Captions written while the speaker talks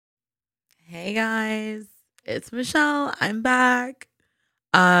Hey guys, it's Michelle. I'm back.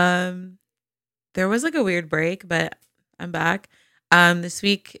 Um, there was like a weird break, but I'm back. This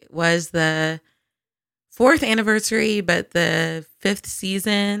week was the fourth anniversary, but the fifth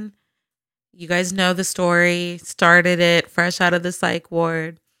season. You guys know the story. Started it fresh out of the psych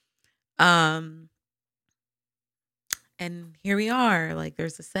ward. Um, and here we are. Like,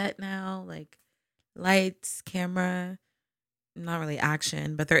 there's a set now, like lights, camera, not really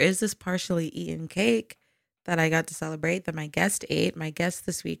action, but there is this partially eaten cake that I got to celebrate that my guest ate. My guest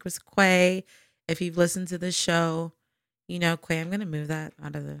this week was Quay. If you've listened to this show, you know Quay. I'm gonna move that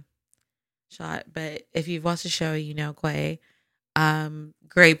out of the shot, but if you've watched the show, you know Quay.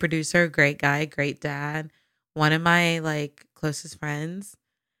 Great producer, great guy, great dad. One of my like closest friends.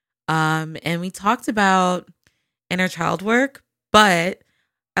 And we talked about inner child work, but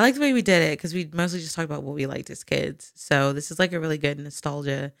I like the way we did it because we mostly just talked about what we liked as kids. So this is like a really good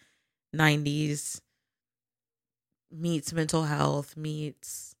nostalgia 90s meets mental health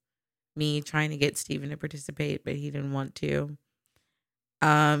meets me trying to get Steven to participate, but he didn't want to.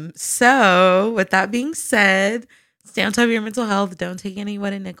 So with that being said, stay on top of your mental health. Don't take any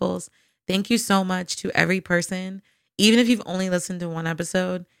wooden nickels. Thank you so much to every person. Even if you've only listened to one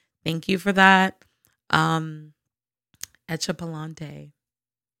episode, thank you for that. Etcha Palante.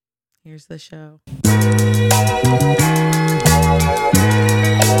 Here's the show.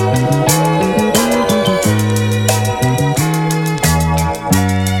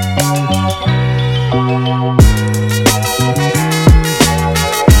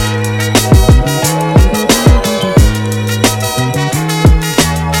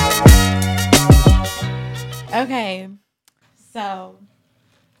 Okay, so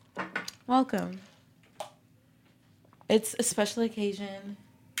welcome. It's a special occasion.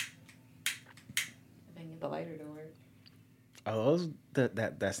 If I can get the lighter to work. Are those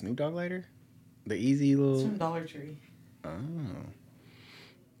that Snoop Dogg lighter? The easy It's little. from Dollar Tree. Oh.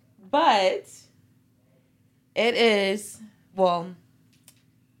 But it is, well,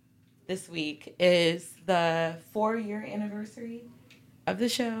 this week is the 4-year anniversary of the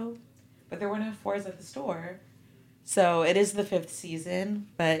show, but there were no 4s at the store. So it is the 5th season,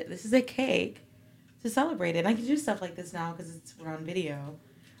 but this is a cake to celebrate it. And I can do stuff like this now because we're on video,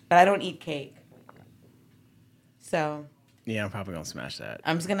 but I don't eat cake. So Yeah, I'm probably gonna smash that.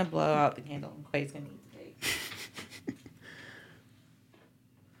 I'm just going to blow out the candle and Quay's going to eat the cake.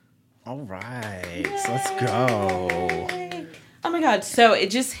 All right, so let's go. Yay! Oh my God. So it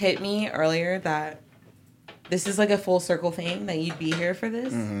just hit me earlier that this is like a full circle thing that you'd be here for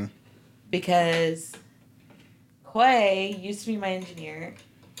this. Mm-hmm. Because Quay used to be my engineer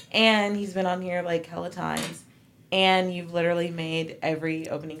and he's been on here like hella times. And you've literally made every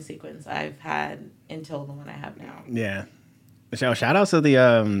opening sequence I've had until the one I have now. Yeah. Shout out to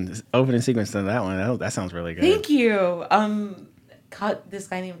the opening sequence to that one. That sounds really good. Thank you. This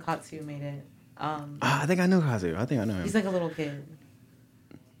guy named Katsu made it. I think I know Kazu. I think I know him. He's like a little kid.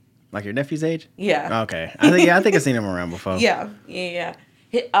 Like your nephew's age? Yeah. Okay. I think I've seen him around before. Yeah. Yeah.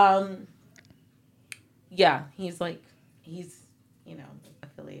 Yeah. He's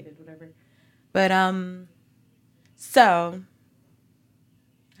affiliated, whatever. But so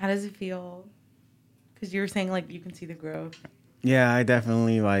how does it feel? Because you were saying like you can see the growth. Yeah, I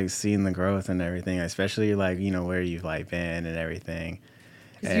definitely like seeing the growth and everything, especially like where you've like been and everything.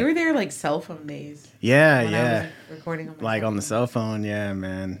 Because you were there like cell phone days. Yeah, when yeah. I was recording on my like phone. on the cell phone, yeah,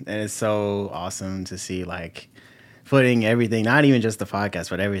 man. And it's so awesome to see like putting everything, not even just the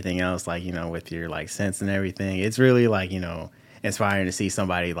podcast, but everything else, like, with your like sense and everything. It's really like, inspiring to see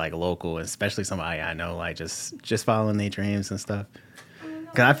somebody like local, especially somebody I know, like just following their dreams and stuff.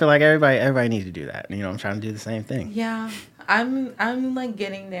 Because I feel like everybody needs to do that. I'm trying to do the same thing. Yeah, I'm like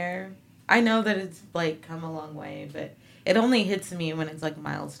getting there. I know that it's like come a long way, but it only hits me when it's like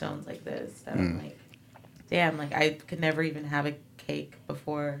milestones like this that I'm like, damn, like I could never even have a cake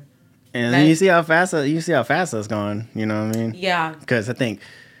before. And then you see how fast it's going. You know what I mean? Yeah. Because I think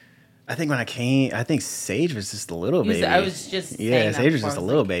when I came, I think Sage was just a little baby. I was just saying Sage was just a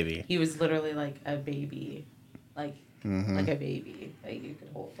little baby. He was literally like a baby, like a baby that you could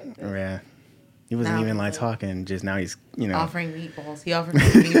hold like this. Yeah. He wasn't even like talking. Just now he's offering meatballs. He offered me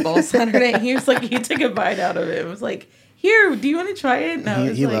meatballs Saturday. He was like, he took a bite out of it. It was like, here, do you want to try it?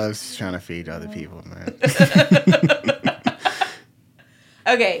 No, he loves trying to feed other people, man.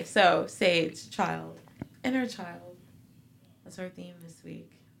 Okay, so Sage, child, inner child. That's our theme this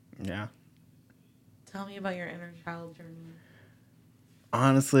week. Yeah. Tell me about your inner child journey.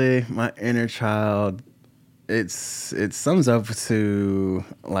 Honestly, my inner child, it sums up to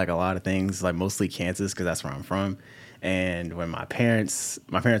like a lot of things, like mostly Kansas, because that's where I'm from. And when my parents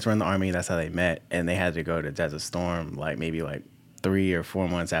were in the Army, that's how they met, and they had to go to Desert Storm like maybe like 3 or 4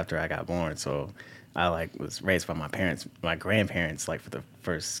 months after I got born. So I like was raised by my grandparents like for the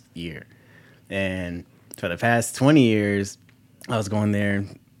first year. And for the past 20 years, I was going there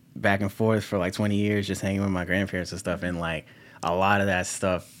back and forth for like 20 years, just hanging with my grandparents and stuff. And like a lot of that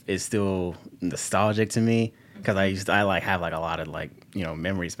stuff is still nostalgic to me because I like have like a lot of like, you know,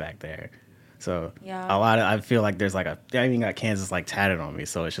 memories back there. So I feel like there's like I even got Kansas like tatted on me.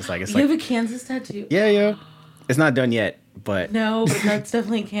 So it's just like, it's you like, have a Kansas tattoo? Yeah. It's not done yet, but. No, but that's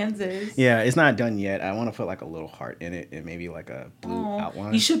definitely Kansas. Yeah, it's not done yet. I want to put like a little heart in it and maybe like a blue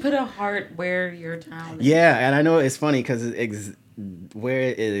outline. You should put a heart where your town is. Yeah, and I know it's funny because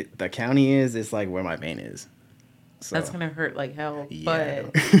the county is, it's like where my vein is. So. That's going to hurt like hell, Yeah.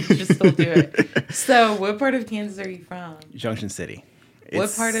 but you should still do it. So what part of Kansas are you from? Junction City.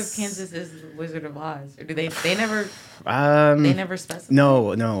 What part of Kansas is Wizard of Oz? Or do they never specify?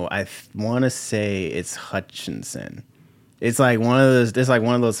 No. I want to say it's Hutchinson. It's like one of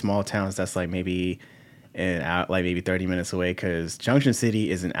those small towns that's like maybe maybe 30 minutes away because Junction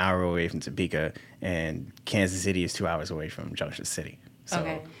City is an hour away from Topeka and Kansas City is 2 hours away from Junction City. So.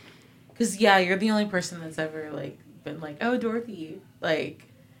 Okay. Because you're the only person that's ever like been like, oh, Dorothy, like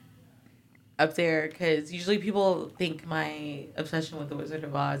up there, because usually people think my obsession with the Wizard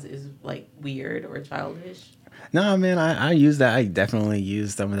of Oz is like weird or childish. No, man, I use that. I definitely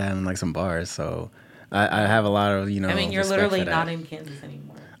use some of that in like some bars. So I have a lot of, you know. I mean, you're literally not in Kansas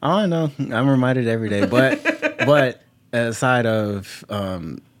anymore. Oh no, I'm reminded every day. But aside of,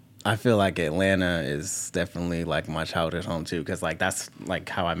 I feel like Atlanta is definitely like my childhood home too, because like that's like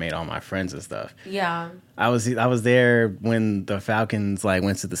how I made all my friends and stuff. Yeah. I was there when the Falcons like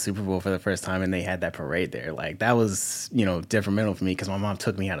went to the Super Bowl for the first time and they had that parade there. Like that was, you know, detrimental for me because my mom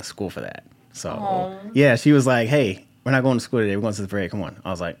took me out of school for that. So yeah, she was like, "Hey, we're not going to school today. We're going to the parade. Come on."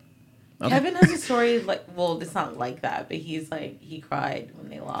 I was like, okay. Kevin has a story like, well, it's not like that, but he's like, he cried when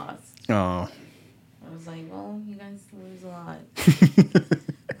they lost. Oh. I was like, well, you guys lose a lot.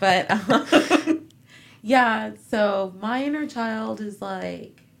 But yeah, so my inner child is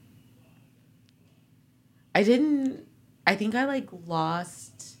like, I think I like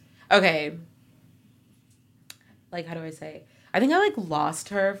lost, okay, like, how do I say? I think I like lost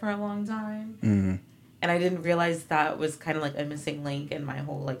her for a long time. Mm-hmm. And I didn't realize that was kind of like a missing link in my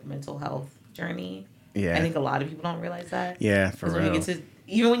whole like mental health journey. Yeah. I think a lot of people don't realize that. Yeah, for real.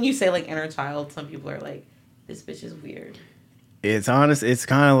 Even when you say like inner child, some people are like, this bitch is weird. It's honest. It's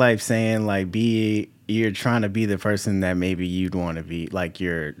kind of like saying like you're trying to be the person that maybe you'd want to be, like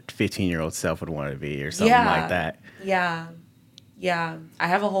your 15-year-old self would want to be or something like that. Yeah. Yeah. I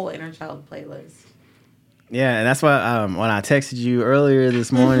have a whole inner child playlist. Yeah, and that's why when I texted you earlier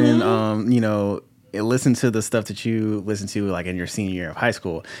this morning, you know, listen to the stuff that you listened to like in your senior year of high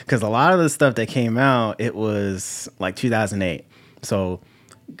school, because a lot of the stuff that came out, it was like 2008. So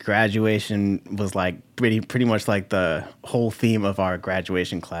graduation was like pretty much like the whole theme of our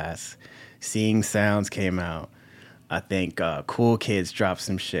graduation class. Seeing Sounds came out. I think Cool Kids dropped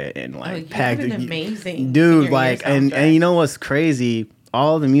some shit and like packed an amazing dude. Like and you know what's crazy?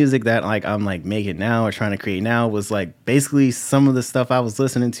 All the music that like I'm like making now or trying to create now was like basically some of the stuff I was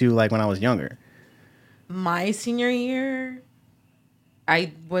listening to like when I was younger. My senior year,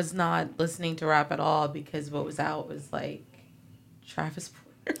 I was not listening to rap at all because what was out was like Travis Porter.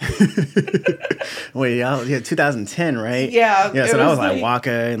 Wait, yeah, 2010, right? Yeah. Yeah, so that was like Waka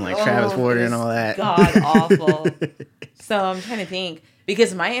and like Travis Porter and all that. God awful. So I'm trying to think,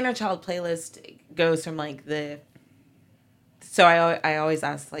 because my inner child playlist goes from like so I always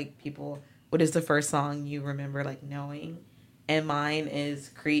ask like people, what is the first song you remember like knowing? And mine is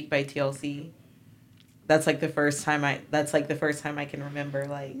Creep by TLC. That's like the first time I can remember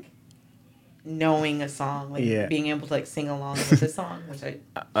like knowing a song, like being able to like sing along with a song, which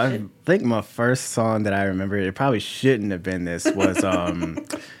I think my first song that I remember, it probably shouldn't have been this, was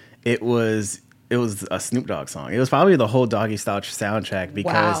it was a Snoop Dogg song. It was probably the whole Doggy Style soundtrack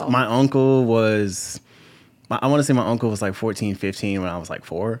because my uncle was I want to say my uncle was like 14, 15 when I was like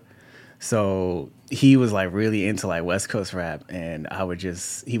 4. So he was like really into like West Coast rap, and he would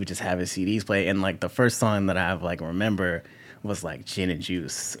just have his CDs play. And like the first song that I like remember was like Gin and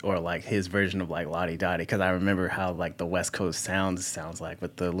Juice, or like his version of like Lottie Dottie, because I remember how like the West Coast sounds like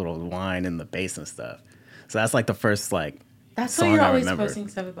with the little whine and the bass and stuff. So that's like the first like. That's why you're always posting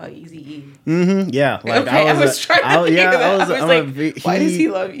stuff about Eazy-E. Mm-hmm. Yeah. Like okay, I was trying to think of that. I was like, why does he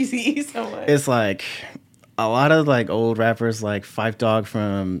love Eazy-E so much? It's like a lot of like old rappers like Phife Dawg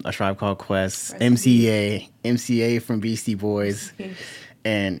from A Tribe Called Quest, MCA from Beastie Boys,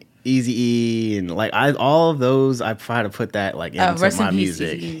 and Eazy-E and like all of those I try to put that like into Rest in my peace,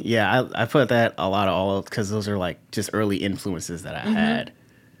 music. Eazy-E. Yeah, I put that a lot of all because those are like just early influences that I had.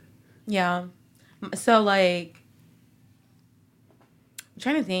 Yeah. So like, I'm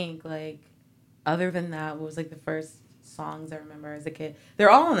trying to think like, other than that, what was like the first songs I remember as a kid?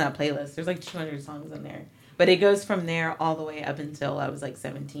 They're all on that playlist. There's like 200 songs in there, but it goes from there all the way up until I was like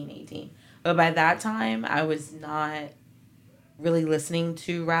 17, 18. But by that time, I was not really listening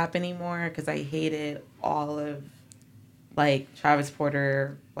to rap anymore because I hated all of like Travis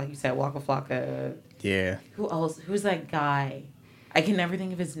Porter, like you said, Waka Flocka. Yeah. Who else? Who's that guy? I can never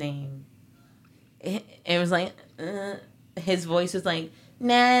think of his name. It was like his voice was like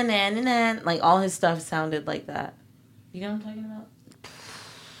na na na na. Like all his stuff sounded like that. You know what I'm talking about?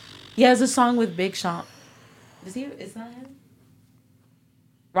 He has a song with Big Sean. Is that him?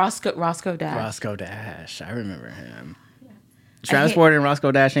 Roscoe Dash. Roscoe Dash. I remember him. Yeah. Travis Porter and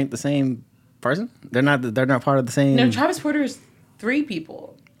Roscoe Dash ain't the same person? They're not part of the same. No, Travis Porter is 3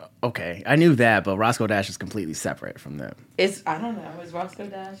 people. Okay. I knew that, but Roscoe Dash is completely separate from them. I don't know. Is Roscoe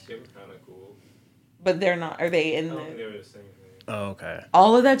Dash? They were kind of cool. But they're not. Are they in I don't think they the? were the same thing. Oh, okay.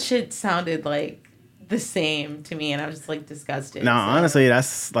 All of that shit sounded like the same to me, and I was just like disgusted. No, honestly,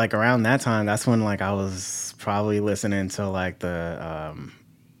 that's like around that time. That's when like I was probably listening to like the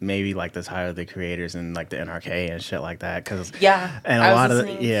maybe like the Tyler the Creators and like the NRK and shit like that. Cause yeah, and I a was lot of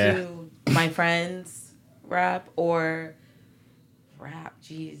listening yeah. to my friends rap or rap.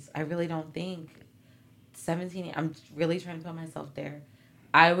 Jeez, I really don't think 17. I'm really trying to put myself there.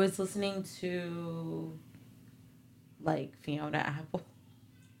 I was listening to like Fiona Apple,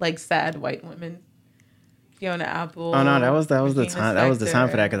 like sad white women. Fiona Apple. Oh no, that was the Regina time. That was the time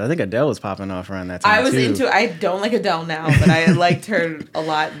for that Spektor. because I think Adele was popping off around that time. I was too. into. I don't like Adele now, but I liked her a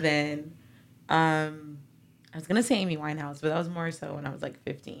lot then. I was gonna say Amy Winehouse, but that was more so when I was like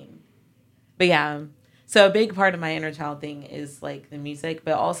 15. But yeah, so a big part of my inner child thing is like the music,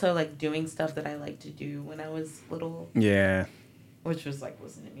 but also like doing stuff that I liked to do when I was little. Yeah. Which was like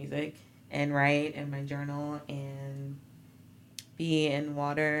listen to music and write in my journal and be in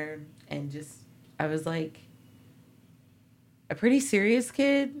water and just I was like a pretty serious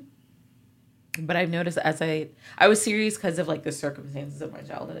kid, but I've noticed as I was serious because of like the circumstances of my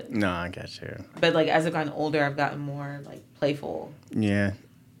childhood. No, I got you. But like as I've gotten older, I've gotten more like playful. Yeah.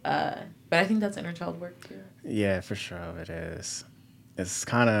 But I think that's inner child work too. Yeah, for sure it is. It's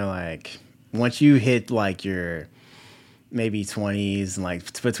kind of like once you hit like your maybe 20s,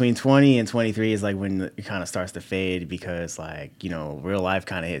 like between 20 and 23 is like when it kind of starts to fade because like, you know, real life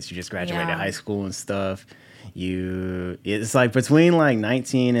kind of hits. You just graduated high school and stuff. It's like between like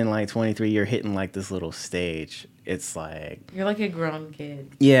 19 and like 23, you're hitting like this little stage. It's like you're like a grown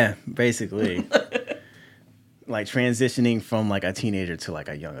kid. Yeah, basically. Like transitioning from like a teenager to like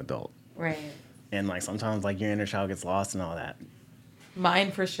a young adult. Right. And like sometimes like your inner child gets lost and all that.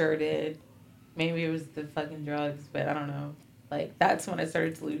 Mine for sure did. Maybe it was the fucking drugs, but I don't know. Like, that's when I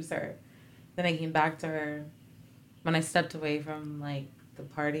started to lose her. Then I came back to her when I stepped away from, like, the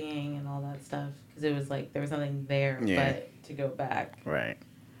partying and all that stuff. Because it was, like, there was nothing there but to go back. Right.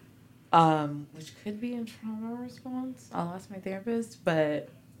 Which could be a trauma response. I'll ask my therapist. But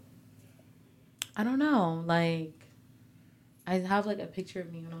I don't know. Like, I have, like, a picture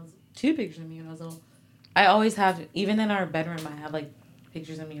of me when I was... 2 pictures of me when I was little. I always have... Even in our bedroom, I have, like,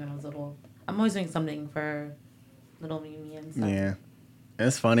 pictures of me when I was little. I'm always doing something for little Mimi and stuff. Yeah.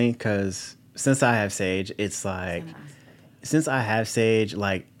 It's funny because since I have Sage, it's like, since I have Sage,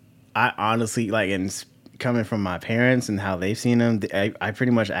 like, I honestly, like, and coming from my parents and how they've seen him, I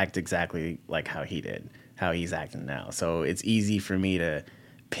pretty much act exactly like how he did, how he's acting now. So it's easy for me to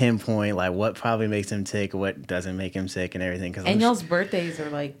pinpoint, like, what probably makes him tick, what doesn't make him sick and everything. And y'all's birthdays are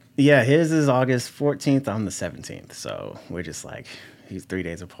like... Yeah, his is August 14th. I'm the 17th. So we're just like, he's 3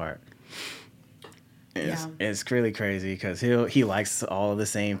 days apart. It's really crazy because he likes all of the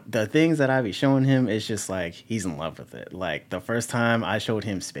things that I be showing him. It's just like he's in love with it. Like the first time I showed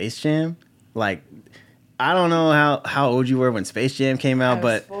him Space Jam, like I don't know how old you were when Space Jam came out,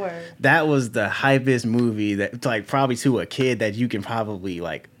 but 4. that was the hypest movie that like probably to a kid that you can probably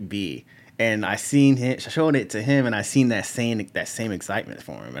like be. And I showed it to him, and I seen that same excitement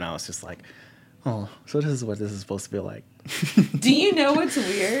for him, and I was just like, oh, so this is what this is supposed to be like. Do you know what's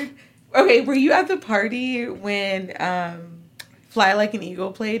weird? Okay, were you at the party when Fly Like an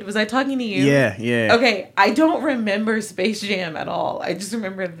Eagle played? Was I talking to you? Yeah. Okay, I don't remember Space Jam at all. I just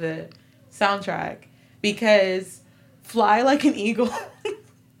remember the soundtrack because Fly Like an Eagle.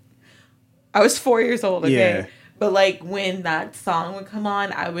 I was 4 years old, okay? Yeah. But like when that song would come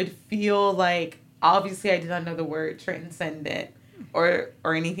on, I would feel like, obviously I did not know the word transcendent, or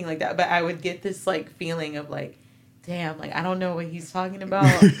anything like that. But I would get this like feeling of like, damn, like I don't know what he's talking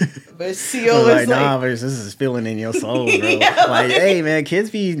about. But Seal was like, nah, but this is feeling in your soul, bro. Yeah, like, hey man,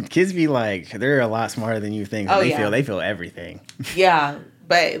 kids be like, they're a lot smarter than you think. Oh, they feel everything. Yeah,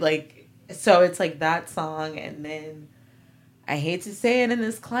 but like, so it's like that song, and then I hate to say it in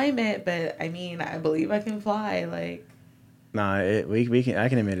this climate, but I mean, I Believe I Can Fly. Like, nah, I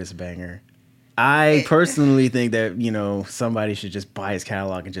can admit it's a banger. I personally think that, you know, somebody should just buy his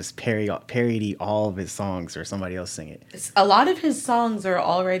catalog and just parody all of his songs, or somebody else sing it. A lot of his songs are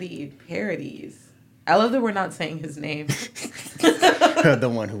already parodies. I love that we're not saying his name.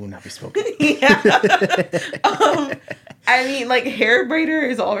 The one who will not be spoken. Yeah. I mean, like, Hair Braider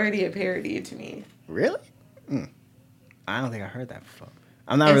is already a parody to me. Really? I don't think I heard that before.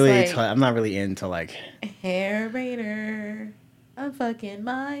 I'm not really into like Hair Braider. I'm fucking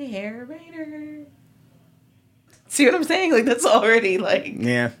my hair braider. See what I'm saying? Like, that's already like,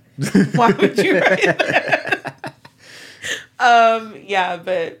 yeah. Why would you write that? Yeah,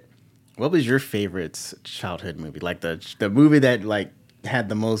 but what was your favorite childhood movie? Like the movie that like had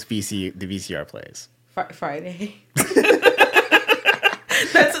the most the VCR plays? Friday.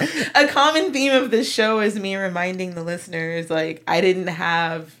 That's a common theme of this show, is me reminding the listeners, like, I didn't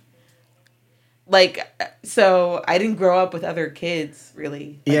have, like, so I didn't grow up with other kids,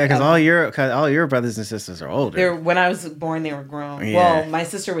 really. Like, yeah, because all your brothers and sisters are older. When I was born, they were grown. Yeah. Well, my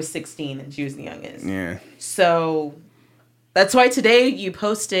sister was 16 and she was the youngest. Yeah. So that's why today he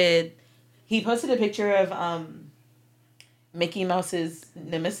posted a picture of Mickey Mouse's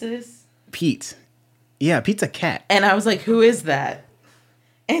nemesis. Pete. Yeah, Pete's a cat. And I was like, who is that?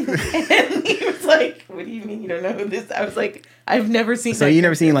 And he was like, what do you mean you don't know who this? I was like, I've never seen. So you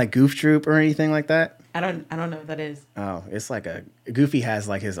never seen like Goof Troop or anything like that? I don't know what that is. Oh, it's like Goofy has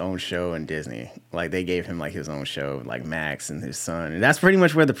like his own show in Disney. Like they gave him like his own show, like Max and his son, and that's pretty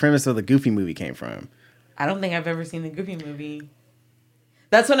much where the premise of the Goofy movie came from. I don't think I've ever seen the Goofy movie.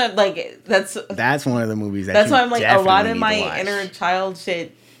 That's when I'm like, that's one of the movies that. That's why I'm like, a lot of my inner child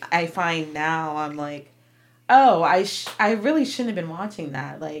shit I find now. I'm like, oh, I really shouldn't have been watching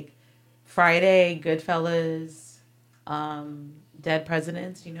that. Like, Friday, Goodfellas, Dead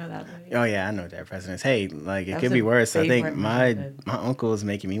Presidents. You know that movie? Oh yeah, I know Dead Presidents. Hey, like it could be worse. I think my uncle was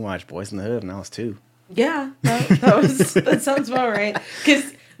making me watch Boys in the Hood when I was 2. Yeah, that sounds about right.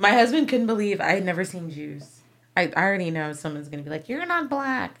 Because my husband couldn't believe I had never seen Jews. I already know someone's gonna be like, "You're not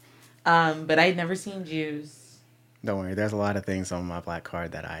black," but I'd never seen Jews. Don't worry, there's a lot of things on my black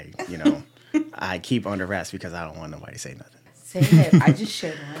card that I keep under wraps because I don't want nobody to say nothing. Say it. I just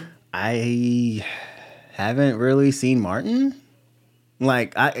shared one. I haven't really seen Martin.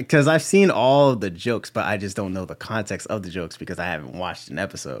 Like, because I've seen all of the jokes, but I just don't know the context of the jokes because I haven't watched an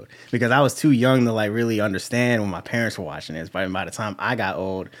episode. Because I was too young to like really understand when my parents were watching this. But by the time I got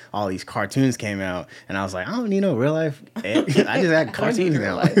old, all these cartoons came out, and I was like, I don't need no real life. I just got cartoons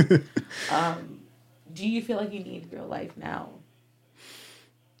now. Do you feel like you need real life now?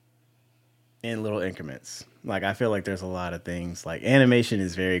 In little increments. Like, I feel like there's a lot of things. Like, animation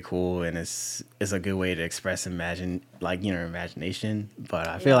is very cool, and it's a good way to express imagination. But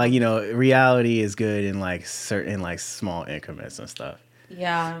I feel like, reality is good in like certain like small increments and stuff.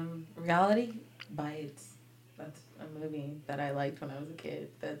 Yeah, Reality Bites. That's a movie that I liked when I was a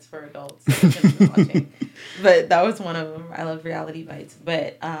kid. That's for adults. That I shouldn't have been watching. But that was one of them. I love Reality Bites.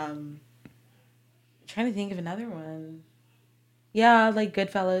 But I'm trying to think of another one. Yeah, like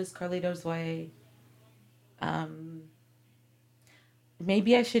Goodfellas, Carlito's Way.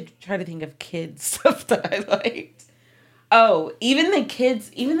 Maybe I should try to think of kids stuff that I liked. Oh, even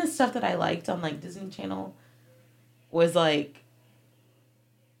the stuff that I liked on like Disney Channel was like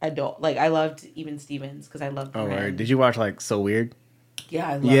adult. Like I loved Even Stevens because I loved. Oh, right. Did you watch like So Weird? Yeah,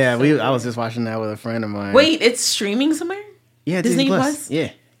 I I was just watching that with a friend of mine. Wait, it's streaming somewhere? Yeah, Disney Plus.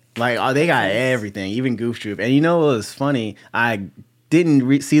 Yeah. Like, they got everything, even Goof Troop. And you know what was funny? I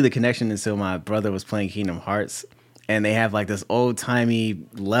didn't see the connection until my brother was playing Kingdom Hearts. And they have, like, this old-timey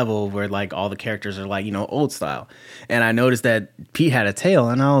level where, like, all the characters are, like, old style. And I noticed that Pete had a tail,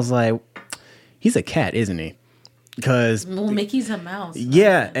 and I was like, he's a cat, isn't he? Because... Well, Mickey's a mouse.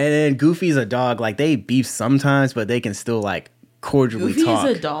 Yeah, and then Goofy's a dog. Like, they beef sometimes, but they can still, like, cordially talk.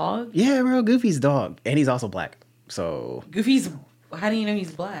 Goofy's a dog? Yeah, bro, Goofy's a dog. And he's also black. So... Goofy's... How do you know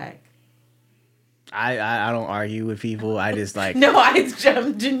he's black? I don't argue with people. I just like... No, I'm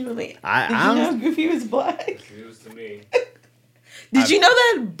genuinely... Did you know Goofy was black? News to me. Did you know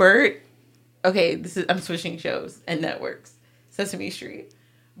that Bert... Okay, I'm switching shows and networks. Sesame Street.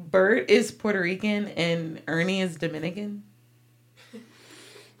 Bert is Puerto Rican and Ernie is Dominican.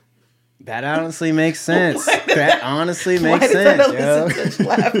 That honestly makes sense. Why That honestly Why makes does that sense, yo. elicit such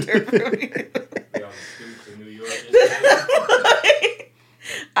laughter from you? They on the streets in New York.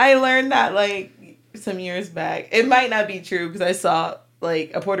 I learned that like some years back. It might not be true because I saw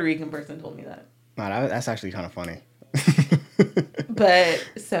like a Puerto Rican person told me that. No, that's actually kind of funny. But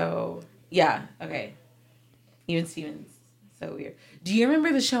so yeah, okay. Even Stevens, so weird. Do you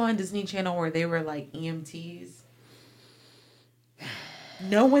remember the show on Disney Channel where they were like EMTs?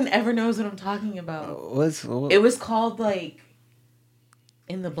 No one ever knows what I'm talking about. What? It was called like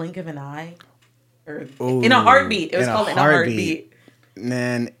In the Blink of an Eye, or Ooh, In a Heartbeat. It was called In a Heartbeat.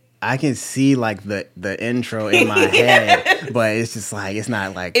 Man, I can see like the intro in my head, but it's just like it's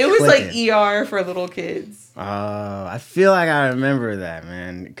not like It was clicking. like ER for little kids. I feel like I remember that,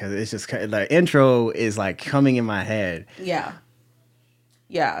 man, because it's just the intro is like coming in my head. Yeah.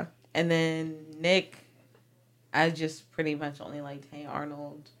 Yeah. And then Nick, I just pretty much only liked Hey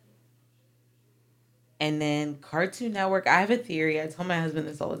Arnold. And then Cartoon Network, I have a theory. I tell my husband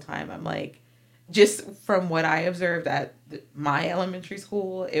this all the time. I'm like, just from what I observed at my elementary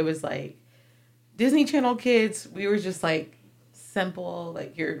school, it was like Disney Channel kids, we were just like simple,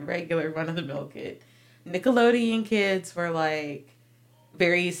 like your regular run-of-the-mill kid. Nickelodeon kids were like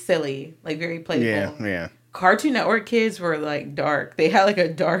very silly, like very playful. Yeah. Cartoon Network kids were like dark. They had like a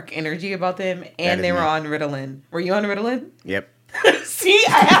dark energy about them, and they were on Ritalin. Were you on Ritalin? Yep. See,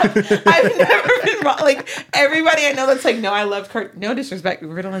 I've never been wrong. Like everybody I know that's like, no, I loved no disrespect,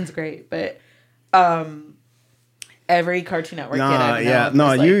 Ritalin's great, but every Cartoon Network kid I've known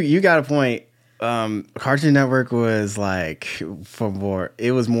was like, you got a point. Cartoon Network was like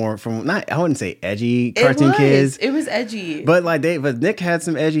it was more from not, I wouldn't say edgy cartoon kids. It was edgy. But Nick had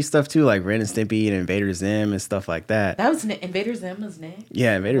some edgy stuff too, like Ren and Stimpy and Invader Zim and stuff like that. That was Invader Zim was Nick?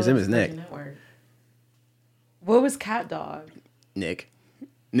 Yeah, Invader Zim is Nick. Network? What was Cat Dog? Nick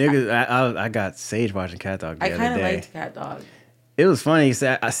is, I got Sage watching Cat Dog the I other kind of day. liked Cat Dog. It was funny.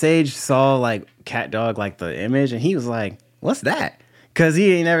 Sage saw like Cat Dog, like the image, and he was like, "What's that?" Because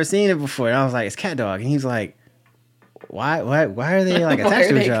he ain't never seen it before. And I was like, "It's Cat Dog," and he's like, "Why are they like attached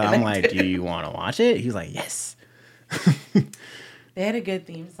to each other?" I'm like, "Do you want to watch it?" He's like, "Yes." They had a good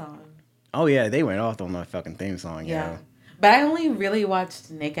theme song. Oh yeah, they went off on the fucking theme song. Yeah, but I only really watched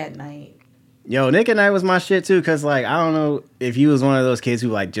Nick at Night. Yo, Nick at Night was my shit too, cause like I don't know if you was one of those kids who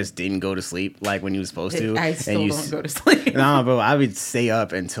like just didn't go to sleep like when you was supposed to. I still don't go to sleep. Nah, bro, I would stay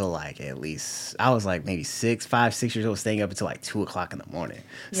up until like at least I was like maybe 5, 6 years old, staying up until like 2:00 in the morning.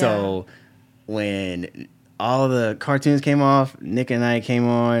 Yeah. So when all the cartoons came off, Nick at Night came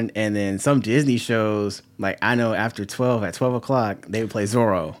on, and then some Disney shows, like I know after 12 at 12:00 they would play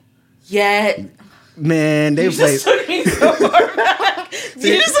Zorro. Yeah. Man, they play. Took me so far back.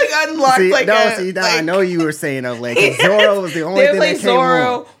 You just like unlocked I know you were saying of late. Zorro was the only thing that came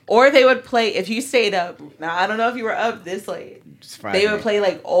Zorro, on. or they would play if you stayed up. Now I don't know if you were up this late. They would play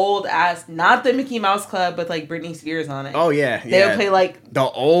like old ass, not the Mickey Mouse Club, but like Britney Spears on it. Oh yeah, they would play like the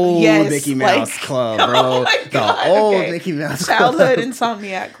old Mickey Mouse Club, bro. Oh the old Mickey Mouse Childhood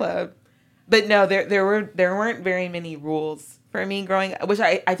Insomniac Club. But no, there weren't very many rules for me growing up, which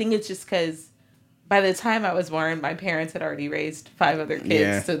I think it's just because by the time I was born, my parents had already raised 5 other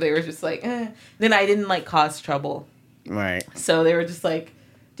kids, so they were just like, eh. Then I didn't like cause trouble, right? So they were just like,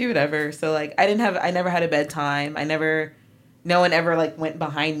 do whatever. So like, I never had a bedtime. No one ever like went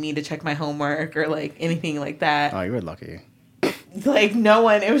behind me to check my homework or like anything like that. Oh, you were lucky. Like no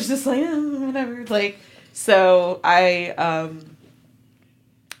one. It was just like whatever. Like so I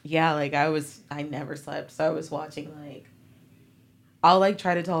I never slept. So I was watching like. I'll like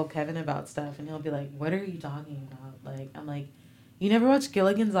try to tell Kevin about stuff and he'll be like, what are you talking about? Like, I'm like, you never watched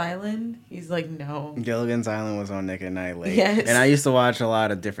Gilligan's Island? He's like, no. Gilligan's Island was on Nick at Night late. Yes. And I used to watch a lot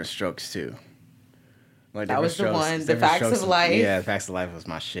of Different Strokes too. Like that was the one. The Facts of Life. Yeah, The Facts of Life was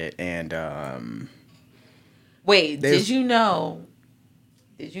my shit. And wait, did you know,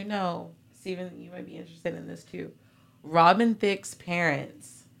 Steven, you might be interested in this too. Robin Thicke's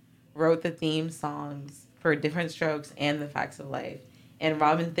parents wrote the theme songs for Different Strokes and The Facts of Life. And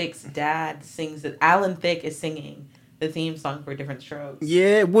Robin Thicke's dad sings it. Alan Thicke is singing the theme song for Different Strokes.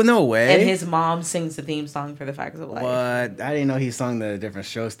 Yeah, well, no way. And his mom sings the theme song for The Facts of Life. What? I didn't know he sung the Different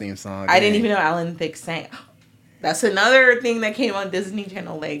Strokes theme song. I didn't even know Alan Thicke sang. That's another thing that came on Disney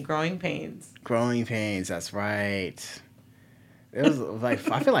Channel late. Growing Pains. Growing Pains, that's right. It was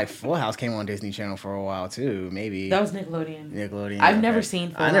like, I feel like Full House came on Disney Channel for a while too, maybe. That was Nickelodeon. I've never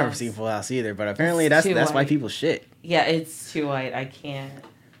seen Full House. I've never seen Full House either, but apparently that's why people shit. Yeah, it's too white. I can't.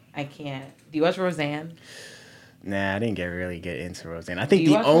 Do you watch Roseanne? Nah, I didn't really get into Roseanne. I think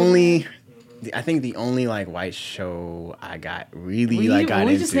the only... I think the only like white show I got really We got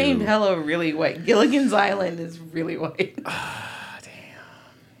into. just named Hello really white. Gilligan's Island is really white. Damn.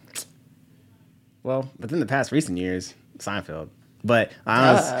 Well, within the past recent years, Seinfeld. But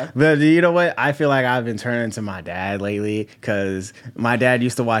but you know what? I feel like I've been turning to my dad lately because my dad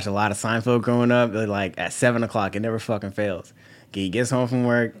used to watch a lot of Seinfeld growing up. Like at 7:00, it never fucking fails. He gets home from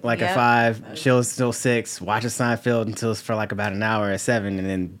work like at 5, chills till 6, watches Seinfeld until for like about an hour at 7, and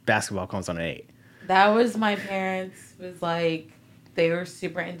then basketball comes on at 8. That was my parents. Was like they were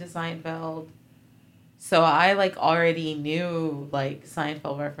super into Seinfeld, so I like already knew like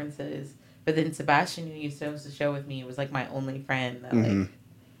Seinfeld references. But then Sebastian, who used to host the show with me, was like my only friend that like,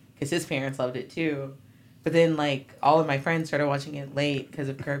 because his parents loved it too. But then like all of my friends started watching it late because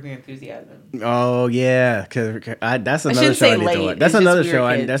of Curb Your Enthusiasm. Oh yeah, because that's another show I need to watch. That's another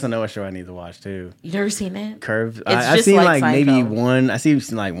show. That's another show I need to watch too. You never seen it? Curb. I've seen like maybe one. I've seen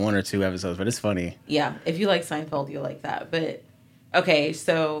like 1 or 2 episodes, but it's funny. Yeah, if you like Seinfeld, you'll like that. But okay,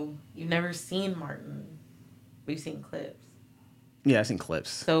 so you've never seen Martin. We've seen clips. Yeah, I've seen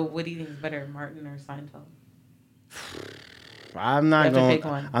clips. So what do you think is better, Martin or Seinfeld? I'm not going. Pick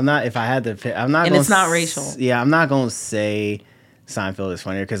one. I'm not. If I had to pick, I'm not. And it's not racial. Yeah, I'm not going to say Seinfeld is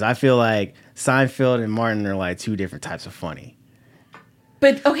funnier because I feel like Seinfeld and Martin are like 2 different types of funny.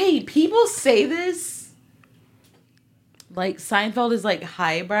 But okay, people say this like Seinfeld is like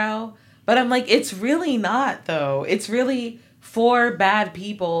highbrow, but I'm like it's really not though. It's really 4 bad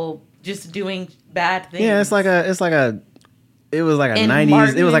people just doing bad things. Yeah, it was like a And 90s.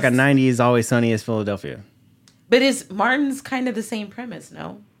 Martin It was like a is- 90s Always Sunny as Philadelphia. But is Martin's kind of the same premise?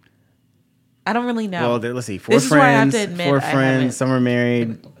 No, I don't really know. Well, let's see. 4 This is where I have friends. to admit 4 I haven't- friends. Some are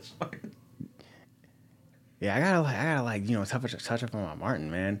married. Yeah, I gotta like touch up on my Martin,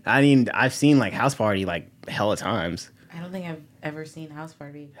 man. I mean, I've seen like House Party like hella times. I don't think I've ever seen House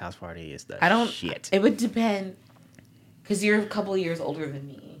Party. House Party is the shit. It would depend, because you're a couple of years older than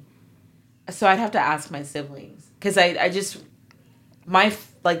me, so I'd have to ask my siblings. Because I just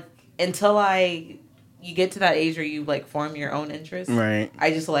until you get to that age where you like form your own interests. Right. I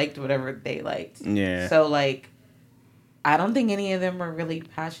just liked whatever they liked. Yeah. So like, I don't think any of them were really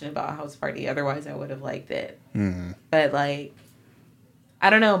passionate about House Party. Otherwise, I would have liked it. Mm-hmm. But like, I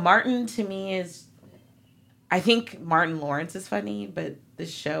don't know. Martin to me is, I think Martin Lawrence is funny, but the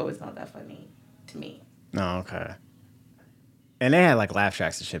show is not that funny to me. Oh, okay. And they had like laugh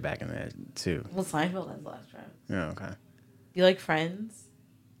tracks and shit back in there too. Well, Seinfeld has laugh tracks. Oh, okay. You like Friends?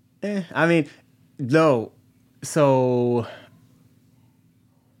 I mean, no. So,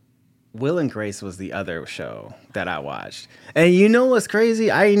 Will and Grace was the other show that I watched. And you know what's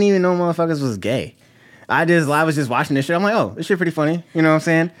crazy? I didn't even know motherfuckers was gay. I was just watching this shit. I'm like, oh, this shit pretty funny. You know what I'm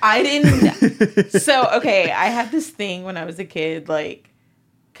saying? I didn't. So, okay, I had this thing when I was a kid, like,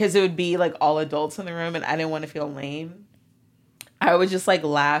 because it would be like all adults in the room and I didn't want to feel lame. I would just like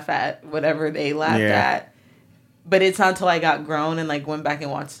laugh at whatever they laughed at. But it's not until I got grown and like went back and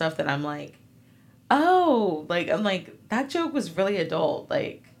watched stuff that I'm like, oh, like, I'm like, that joke was really adult.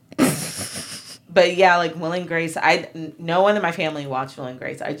 Like, but yeah, like Will and Grace, no one in my family watched Will and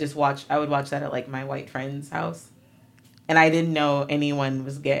Grace. I would watch that at like my white friend's house. And I didn't know anyone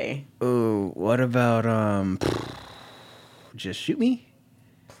was gay. Ooh, what about Just Shoot Me?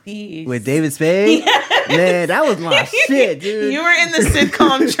 Please. With David Spade? Yes. Man, that was my shit, dude. You were in the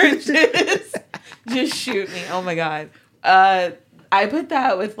sitcom trenches. Just Shoot Me. Oh my God. I put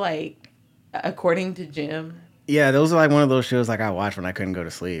that with like, According to Jim. Yeah, those are like one of those shows like I watched when I couldn't go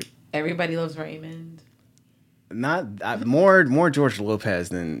to sleep. Everybody Loves Raymond. Not more George Lopez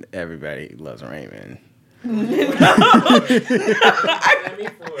than Everybody Loves Raymond. I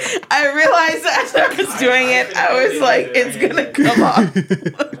realized as I was doing it, I was like, it's gonna come off.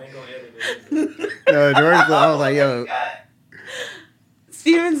 No, George. I was like, yo.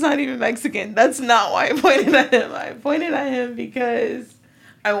 Steven's not even Mexican. That's not why I pointed at him. I pointed at him because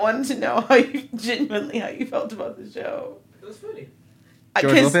I wanted to know how you felt about the show. It was funny.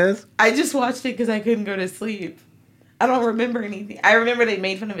 George Lopez? I just watched it because I couldn't go to sleep. I don't remember anything. I remember they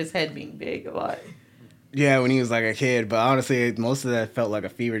made fun of his head being big a lot. Yeah, when he was like a kid, but honestly, most of that felt like a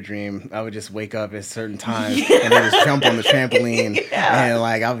fever dream. I would just wake up at certain times and then just jump on the trampoline, and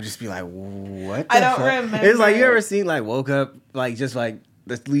like I would just be like, "What?" I don't remember. It's like you ever seen like woke up like just like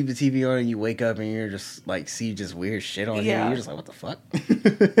let's leave the TV on and you wake up and you're just like see just weird shit on here. You're just like, "What the fuck?"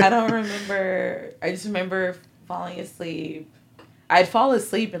 I don't remember. I just remember falling asleep. I'd fall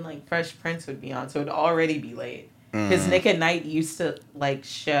asleep and like Fresh Prince would be on, so it'd already be late. Because Nick at Night used to like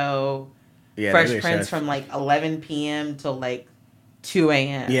show Fresh Prince from like 11 p.m. till like 2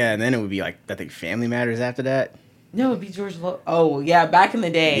 a.m. Yeah, and then it would be like I think Family Matters after that. No, it'd be George Lopez. Oh, yeah, back in the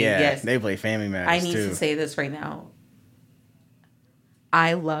day. Yeah, Yes. they play Family I Matters need too. to say this right now.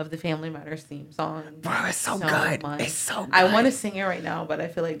 I love the Family Matters theme song. Bro, it's so good. much. It's so good. I want to sing it right now, but I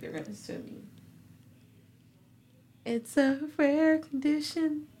feel like they're gonna sue me. It's a rare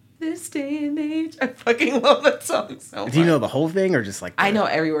condition this day and age. I fucking love that song so much. Do you know the whole thing or just like? I know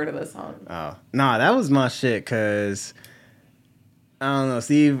every word of the song. Oh, nah, that was my shit. Cause I don't know,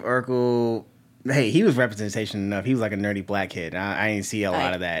 Steve Urkel. Hey, he was representation enough. He was like a nerdy black kid. I didn't see a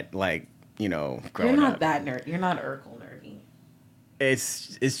lot of that. Like, you know, growing You're not up. that nerd. You're not Urkel nerdy.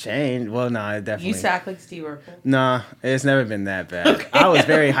 It's changed. Well, no, it definitely. You used to act like Steve Urkel. Nah, it's never been that bad. Okay. I was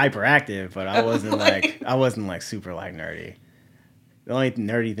very hyperactive, but I wasn't Like- I wasn't like super like nerdy. The only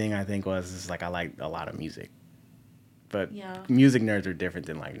nerdy thing I think is like I like a lot of music. But Yeah. music nerds are different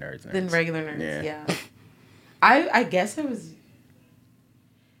than like nerds. Than regular nerds, Yeah. yeah. I guess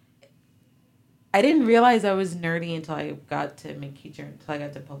I didn't realize I was nerdy until I got to McEacher, until I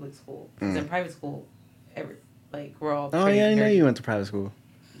got to public school. Because in private school, we're all Oh pretty yeah, I know nerdy. you went to private school.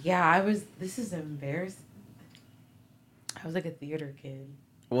 Yeah, this is embarrassing. I was like a theater kid.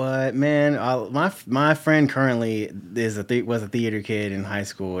 What, man? My friend currently was a theater kid in high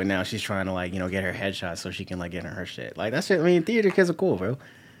school, and now she's trying to like get her headshot so she can like get her shit. Like that shit. I mean, theater kids are cool, bro.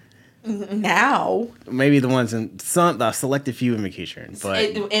 Now, Maybe the ones in the selected few in McEachern, but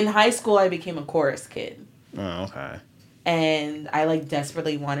in high school, I became a chorus kid. oh, okay. And I like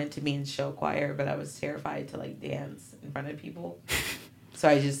desperately wanted to be in show choir, but I was terrified to like dance in front of people. So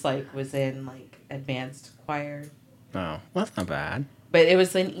I just like was in like advanced choir. Oh, well, that's not bad. But it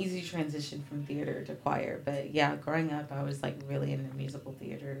was an easy transition from theater to choir. But yeah, growing up, I was like really into musical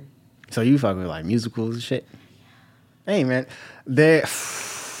theater. So you fuck with like musicals and shit? Hey, man,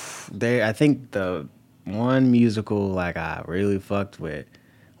 I think the one musical like I really fucked with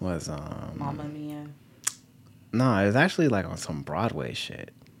was Mamma Mia. No, it was actually like on some Broadway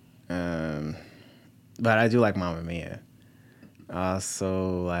shit. But I do like Mamma Mia.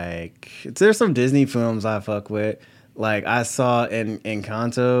 Also, like there's some Disney films I fuck with. Like I saw in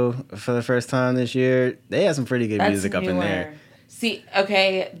Encanto for the first time this year. They had some pretty good music up in there. See,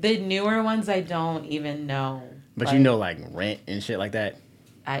 okay, the newer ones I don't even know. But like, you know, like Rent and shit like that.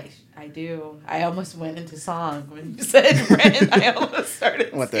 I do. I almost went into song when you said Rent. I almost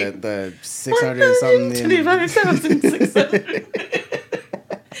started. What singing. the 600 something? 25,600.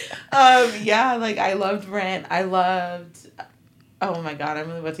 Yeah, like I loved Rent. I loved. Oh my god, I'm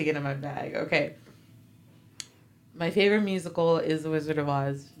really about to get in my bag. Okay. My favorite musical is the Wizard of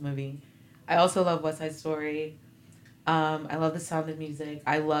Oz movie. I also love West Side Story. I love The Sound of Music.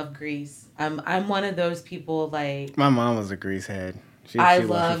 I love Grease. I'm one of those people like. My mom was a Grease head. I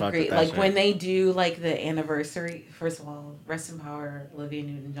love Grease. Like when they do like the anniversary. First of all, rest in power, Olivia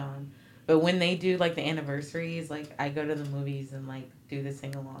Newton-John. But when they do like the anniversaries, like I go to the movies and like do the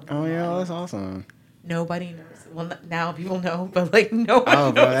sing along. Oh yeah, that's awesome. Nobody knows. Well, now people know, but like nobody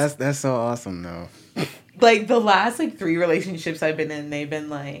Oh, knows. bro, that's so awesome though. Like the last like 3 relationships I've been in, I've been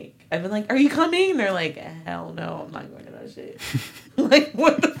like, are you coming? They're like, hell no, I'm not going to that shit. Like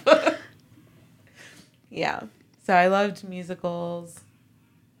what the fuck? Yeah. So I loved musicals.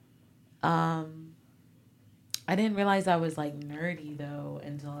 I didn't realize I was like nerdy though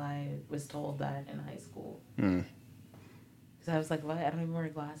until I was told that in high school. Because I was like, what? I don't even wear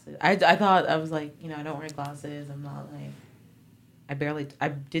glasses. I thought I was like, I don't wear glasses. I'm not like, I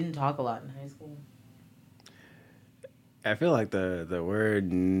didn't talk a lot in high school. I feel like the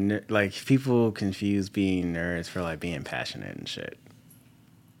word like people confuse being nerds for like being passionate and shit.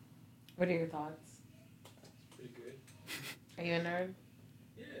 What are your thoughts? Pretty good. Are you a nerd?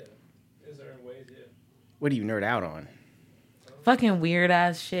 Yeah, in certain ways, yeah. What do you nerd out on? Fucking weird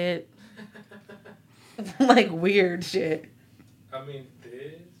ass shit. Like weird shit. I mean,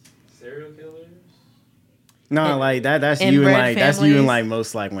 this serial killers. No, like that's you and Inbred like that's you and families? like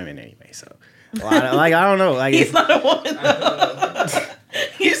most like women anyway. So a lot of, like I don't know, like He's it's, not a woman though.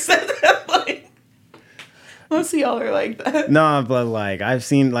 You said that like most of y'all are like that. no, but like I've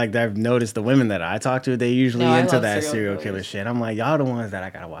seen like I've noticed the women that I talk to, they usually No, I into love that serial serial killers. killer shit. I'm like, y'all the ones that I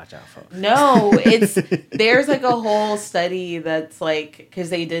gotta watch out for. No, there's like a whole study that's like, because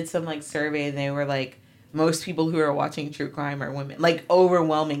they did some like survey and they were like, most people who are watching true crime are women. Like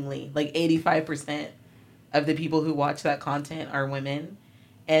overwhelmingly, like 85% of the people who watch that content are women.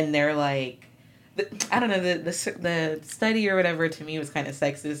 And they're like, I don't know, the study or whatever to me was kind of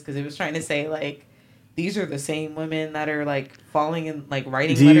sexist because it was trying to say like, these are the same women that are like falling in like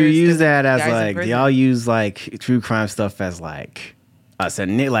writing Do you letters use to that as guys in like? Do prison. y'all use like true crime stuff as like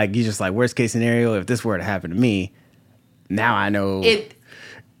like you just like worst case scenario? If this were to happen to me, now I know.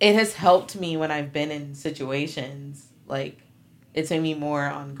 it has helped me when I've been in situations. Like, it's made me more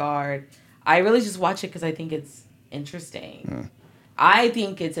on guard. I really just watch it because I think it's interesting. I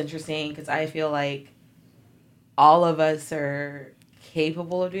think it's interesting because I feel like all of us are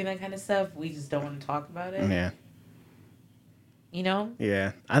capable of doing that kind of stuff. We just don't want to talk about it. Yeah. You know?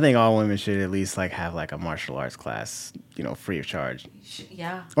 Yeah. I think all women should at least like have like a martial arts class, free of charge.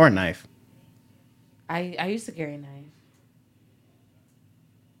 Yeah. Or a knife. I used to carry a knife.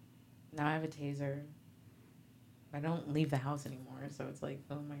 Now I have a taser. I don't leave the house anymore, so it's like,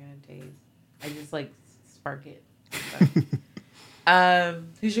 who am I gonna tase? I just like spark it.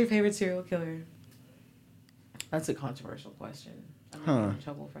 Who's your favorite serial killer? That's a controversial question. I'm gonna get in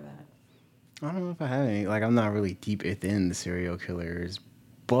trouble for that. I don't know if I have any. Like, I'm not really deep within the serial killers,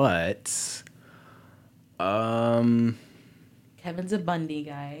 but Kevin's a Bundy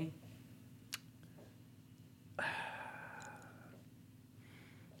guy.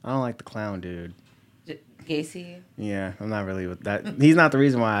 I don't like the clown dude. Gacy. Yeah, I'm not really with that. He's not the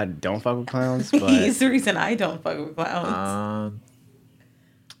reason why I don't fuck with clowns, but He's the reason I don't fuck with clowns.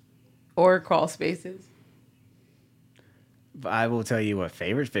 Or crawl spaces. I will tell you what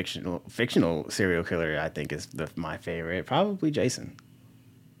favorite fictional serial killer I think is my favorite. Probably Jason.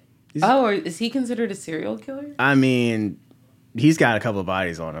 Or is he considered a serial killer? I mean, he's got a couple of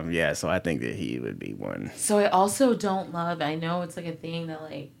bodies on him, yeah. So I think that he would be one. So I also don't love. I know it's like a thing that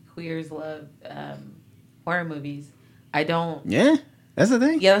like queers love horror movies. I don't. Yeah, that's the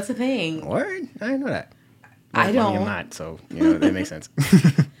thing. Yeah, that's the thing. Word, I didn't know that. I don't. I'm not, so that makes sense.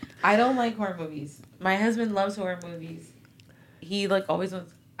 I don't like horror movies. My husband loves horror movies. He like always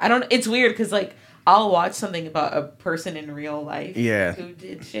wants. I don't. It's weird because like I'll watch something about a person in real life. Yeah. Who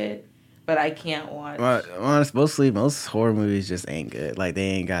did shit, but I can't watch. Well, honestly, most horror movies just ain't good. Like they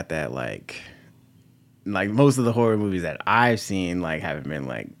ain't got that like most of the horror movies that I've seen like haven't been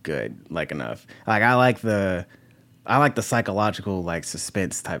like good like enough. Like I like the psychological like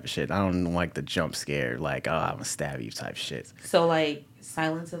suspense type of shit. I don't like the jump scare like I'm gonna stab you type shit. So like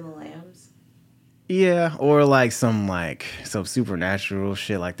Silence of the Lambs. Yeah, or like some supernatural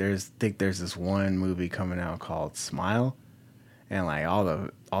shit. Like there's this one movie coming out called Smile, and like all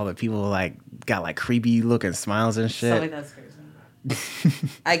the people like got like creepy looking smiles and shit. Something that scares me.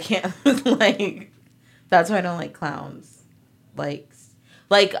 I can't like. That's why I don't like clowns. Like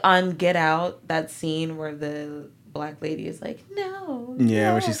on Get Out, that scene where the black lady is like, no. Yeah,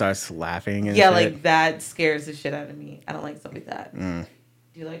 no. when she starts laughing and yeah, shit. like that scares the shit out of me. I don't like stuff like that. Mm.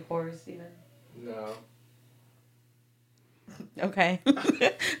 Do you like horror, Steven? No. Okay.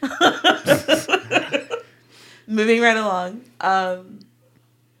 Moving right along. I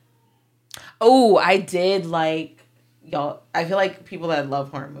did like y'all. I feel like people that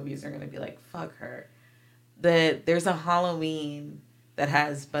love horror movies are gonna be like, "Fuck her." There's a Halloween that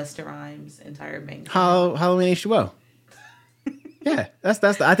has Busta Rhymes' entire bank. Halloween H2O. Yeah, I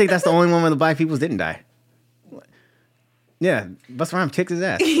think that's the only one where the black people didn't die. Yeah, Busta Rhymes kicked his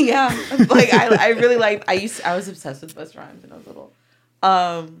ass. Yeah, like I really liked. I was obsessed with Busta Rhymes when I was little.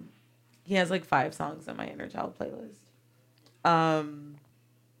 He has like 5 songs on my Inner Child playlist. And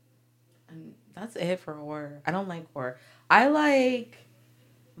that's it for horror. I don't like horror. I like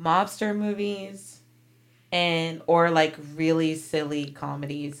mobster movies or like really silly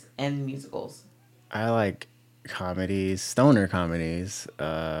comedies and musicals. I like comedies, stoner comedies.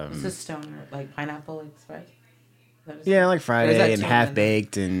 What's a stoner? Like Pineapple Express? Yeah, like Friday and Half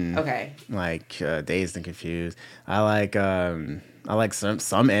Baked and okay, like Dazed and Confused. I like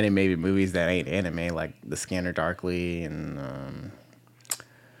some animated movies that ain't anime, like The Scanner Darkly and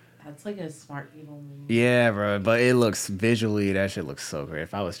that's like a smart people movie. yeah, bro. But it looks visually, that shit looks so great.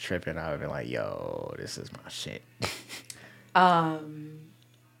 If I was tripping, I would be like, "Yo, this is my shit."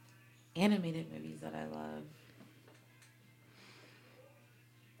 Animated movies that I love.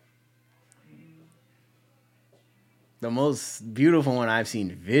 The most beautiful one I've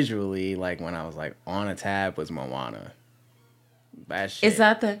seen visually, like when I was like on a tab, was Moana. That shit. Is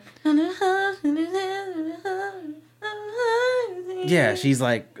that the? Yeah, she's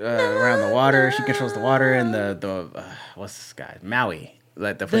like around the water. She controls the water and the what's this guy? Maui.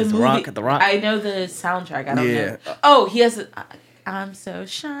 Like the place, the rock. I know the soundtrack. I don't know. Oh, he has. I'm so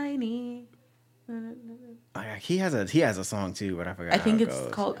shiny. He has a song too, but I forgot. I think how it it's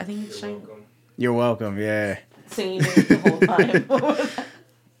goes. called. I think it's You're shiny. welcome. You're welcome. Yeah. Singing it the whole time.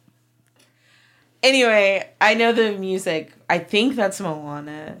 Anyway, I know the music. I think that's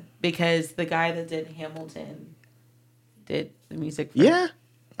Moana because the guy that did Hamilton did the music. For, Yeah.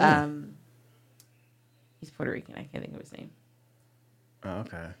 He's Puerto Rican. I can't think of his name. Oh,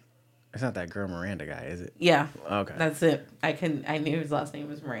 okay. It's not that girl Miranda guy, is it? Yeah, Okay. that's it. I knew his last name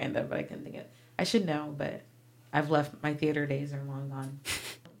was Miranda, but I couldn't think of it. I should know, but I've left, my theater days are long gone.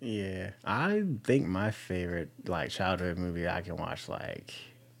 Yeah, I think my favorite like childhood movie I can watch like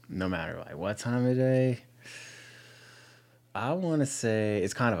no matter like what time of day. I want to say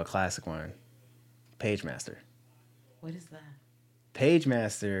it's kind of a classic one, Page Master. What is that? Page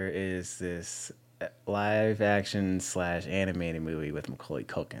Master is this live action / animated movie with Macaulay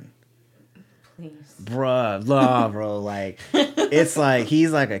Culkin. Please. Bruh, blah, bro. Like, it's like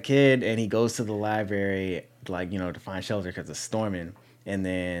he's like a kid and he goes to the library, like, to find shelter because it's storming. And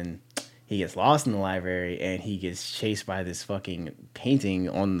then he gets lost in the library and he gets chased by this fucking painting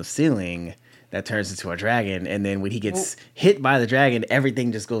on the ceiling that turns into a dragon. And then when he gets hit by the dragon,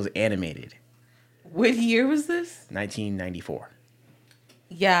 everything just goes animated. What year was this? 1994.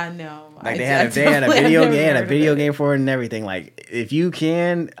 Yeah, no. Like they had a video game for it and everything. Like if you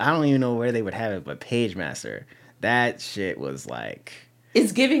can, I don't even know where they would have it, but Page Master, that shit was like.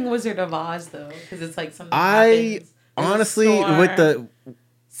 It's giving Wizard of Oz though, because it's like something. Happens. Honestly, with the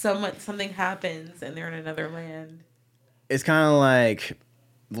something happens and they're in another land. It's kind of like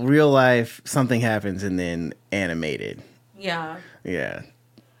real life. Something happens and then animated. Yeah. Yeah.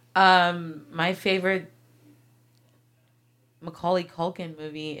 My favorite Macaulay Culkin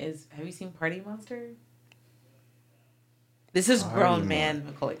movie is, have you seen Party Monster? This is grown man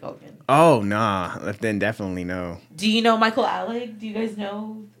Macaulay Culkin. Oh, nah. Then definitely no. Do you know Michael Alec? Do you guys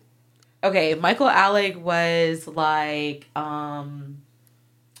know? Okay, Michael Alec was like,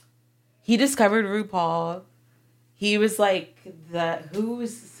 he discovered RuPaul. He was like who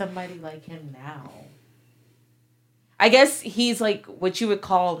is somebody like him now? I guess he's like what you would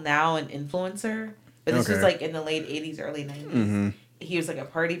call now an influencer. But this was like in the late 80s, early 90s. Mm-hmm. He was like a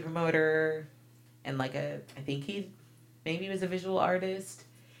party promoter and like I think he maybe was a visual artist.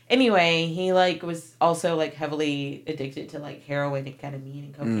 Anyway, he like was also like heavily addicted to like heroin and ketamine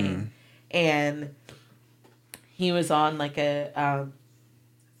and cocaine. And he was on like a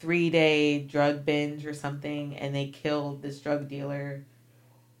 3-day drug binge or something. And they killed this drug dealer,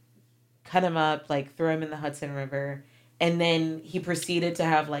 cut him up, like threw him in the Hudson River. And then he proceeded to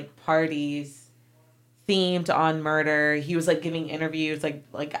have like parties themed on murder. He was like giving interviews like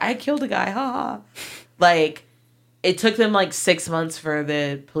I killed a guy, haha. Like it took them like 6 months for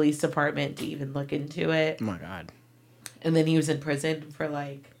the police department to even look into it. Oh my God. And then he was in prison for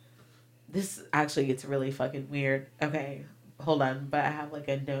like, this actually gets really fucking weird. Okay, hold on, but I have like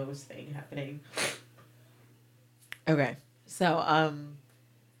a nose thing happening. Okay. So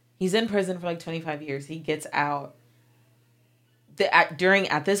he's in prison for like 25 years. He gets out. At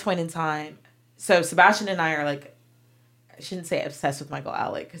this point in time, so Sebastian and I are like, I shouldn't say obsessed with Michael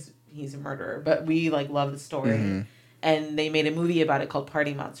Alec because he's a murderer, but we like love the story. Mm-hmm. And they made a movie about it called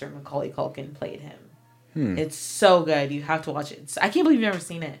Party Monster. Macaulay Culkin played him. It's so good. You have to watch it. I can't believe you've never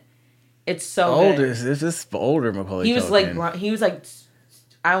seen it. It's so older. good. It's just older Macaulay Culkin. He was like,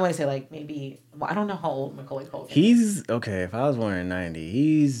 I want to say like maybe, well, I don't know how old Macaulay Culkin is. He's, okay, if I was born in 90,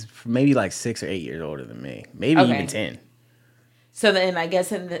 he's maybe like 6 or 8 years older than me. Maybe even 10. So then I guess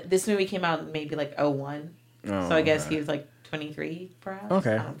this movie came out in maybe like 2001. Oh, so I guess he was like 23 perhaps.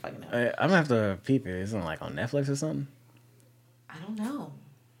 Okay. I don't fucking know. I'm gonna have to peep it. Isn't it like on Netflix or something? I don't know.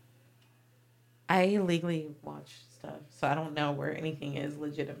 I illegally watch stuff, so I don't know where anything is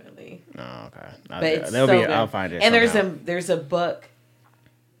legitimately. Oh, okay. But it's so good. I'll find it. And there's a book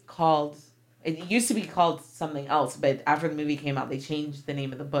called, it used to be called something else, but after the movie came out, they changed the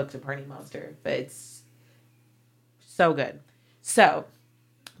name of the book to Party Monster. But it's so good. So,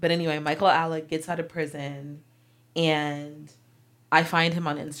 but anyway, Michael Alec gets out of prison, and I find him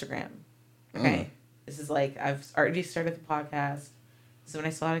on Instagram. Okay. This is like, I've already started the podcast. This is when I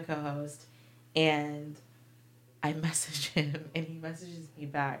still had a co-host. And I message him, and he messages me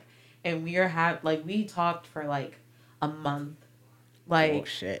back. And we talked for like a month. Like, oh,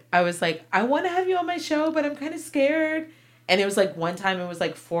 shit. I was like, I want to have you on my show, but I'm kind of scared. And it was like one time it was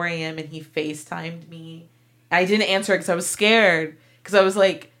like 4 a.m. and he FaceTimed me. I didn't answer it because I was scared. Because I was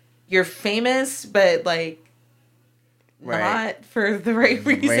like, you're famous, but like, not for the right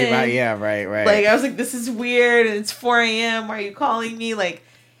reason. Right. Like, I was like, this is weird, and it's 4 a.m. Why are you calling me? Like,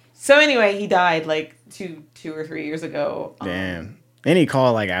 so anyway, he died like two or 3 years ago. Damn. Any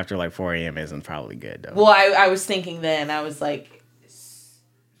call like after like 4 a.m. isn't probably good though. Well, I was thinking then, I was like,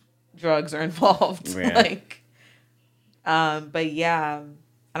 drugs are involved. Yeah. Like, but yeah,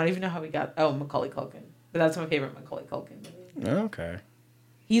 I don't even know how we got. Oh, Macaulay Culkin. But that's my favorite Macaulay Culkin movie. Okay.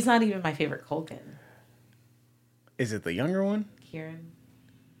 He's not even my favorite Culkin. Is it the younger one? Kieran.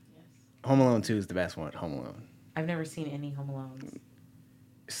 Yes. Home Alone 2 is the best one. Home Alone. I've never seen any Home Alones.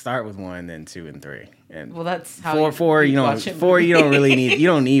 start with 1, then 2 and 3, and Well, that's how four. You know, watch a 4. You movie. don't really need. You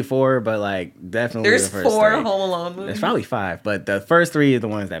don't need 4, but like definitely There's the first 4 3. Home Alone movies. There's probably 5, but the first 3 are the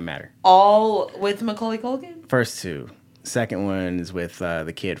ones that matter. All with Macaulay Culkin. First 2. Second one is with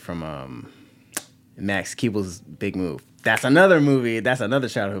the kid from Max Keeble's Big Move. That's another movie. That's another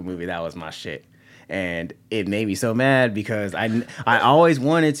childhood movie. That was my shit. And it made me so mad because I always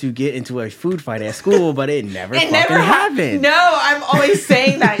wanted to get into a food fight at school, but it never happened. No, I'm always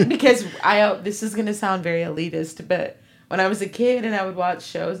saying that because this is gonna sound very elitist, but when I was a kid and I would watch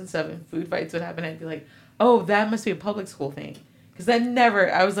shows and stuff and food fights would happen, I'd be like, oh, that must be a public school thing. Because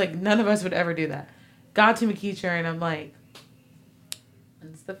I was like, none of us would ever do that. Got to McKeecher and I'm like,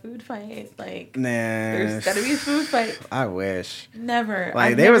 it's the food fight. Like, Nah, there's gotta be a food fight. I wish. Never.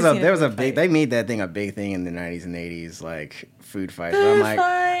 Like I've there never was a food big. fight. They made that thing a big thing in the 90s and 80s, like food fights. But I'm Food like,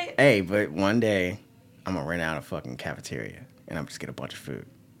 fight. hey, but one day I'm gonna rent out a fucking cafeteria and I'm just get a bunch of food.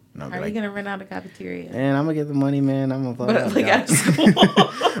 And I'll How are you gonna rent out a cafeteria? Man, I'm gonna get the money, man. I'm gonna But like at school.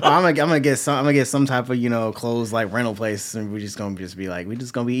 I'm gonna get some type of clothes like rental place, and we're just gonna be like eating,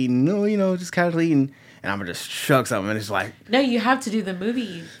 just casually eating, and I'm gonna just chug something, and it's like No, you have to do the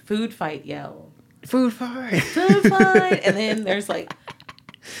movie food fight yell. food fight, Food fight, and then there's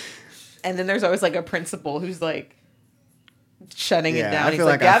always like a principal who's like shutting it down. I He's feel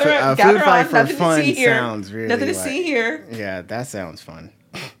like, like gather food on, fight for nothing fun to see here. sounds really Nothing to like, see here. Yeah, that sounds fun.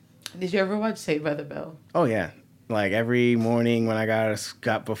 Did you ever watch Saved by the Bell? Oh yeah, like every morning when I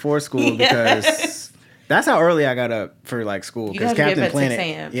got before school Yes. because that's how early I got up for like school You because had to get Captain up at 6 Planet.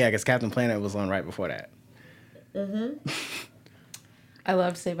 a.m.. Yeah, because Captain Planet was on right before that. I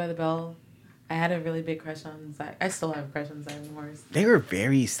loved Saved by the Bell. I had a really big crush on Zach. I still have a crush on Zach Morris. They were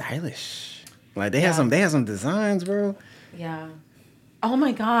very stylish. Like they had Yeah. some designs, bro. Yeah. Oh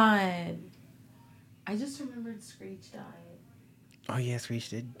my god. I just remembered Screech died. Oh yes, Reach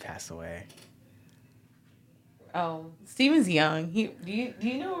did pass away. Oh, Steven's young. Do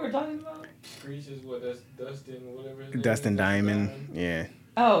you know what we're talking about? Screech is what? That's Dustin, whatever. his name Dustin is, Diamond. Yeah.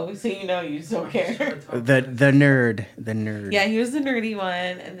 Oh, so you know you still care. The nerd. Yeah, he was the nerdy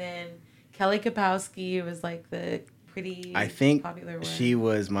one, and then Kelly Kapowski was like the pretty. I think popular one. she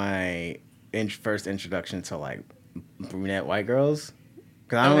was my first introduction to like brunette white girls.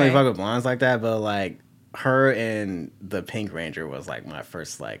 Cause I don't really Okay. fuck with blondes like that, but like her and the Pink Ranger was like my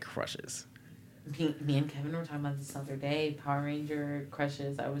first like crushes. Me and Kevin were talking about this the other day. Power Ranger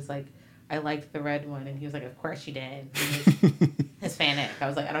crushes. I was like, I liked the red one, and he was like, "Of course you did." He was Hispanic. I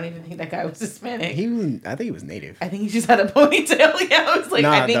was like, I don't even think that guy was Hispanic. I think he was native. I think he just had a ponytail. Yeah, I was like,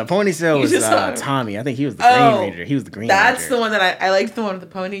 Nah, I think the ponytail you was just saw him. Tommy. I think he was the Green Ranger. He was the Green That's Ranger. the one that I liked. The one with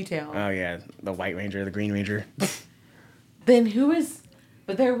the ponytail. Oh yeah, the White Ranger, the Green Ranger, Then who was?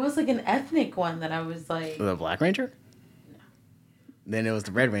 But there was like an ethnic one that I was like, the Black Ranger. No. Then it was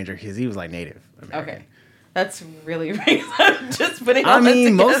the Red Ranger because he was like Native American. okay, that's really right. I'm just putting all that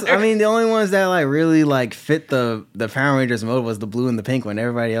together. The only ones that like really like fit the Power Rangers mode was the blue and the pink one.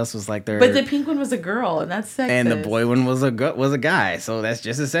 Everybody else was like their. But the pink one was a girl, and that's sexist. and the boy one was a guy, so that's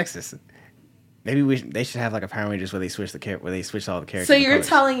just as sexist. Maybe they should have like a Power Rangers where they switch all the characters. So and you're colors.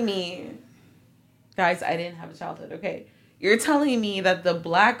 telling me, guys, I didn't have a childhood. Okay, you're telling me that the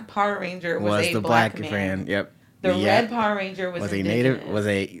black Power Ranger was a the black black man. Yep. The Yep. red Power Ranger was a indigenous.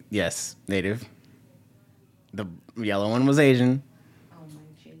 native. Native. The yellow one was Asian, Oh my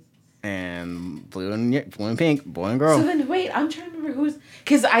Jesus. and blue and pink, boy and girl. So then, wait, I'm trying to remember who's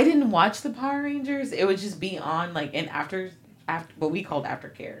because I didn't watch the Power Rangers. It would just be on like in after what we called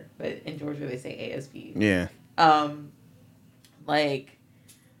aftercare, but in Georgia they say ASP. Yeah. Like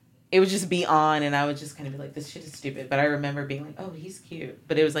it would just be on, and I would just kind of be like, "This shit is stupid." But I remember being like, "Oh, he's cute,"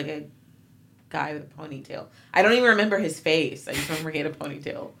 but it was like a guy with a ponytail. I don't even remember his face. I just remember he had a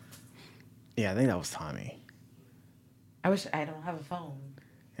ponytail. Yeah, I think that was Tommy. I wish I don't have a phone.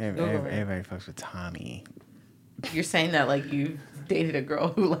 Everybody fucks with Tommy. You're saying that like you dated a girl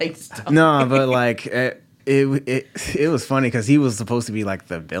who likes Tommy. No, but like it was funny because he was supposed to be like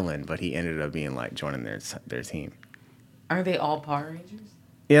the villain, but he ended up being like joining their team. Are they all Power Rangers?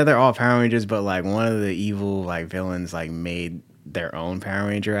 Yeah, they're all Power Rangers, but like one of the evil like villains like made their own Power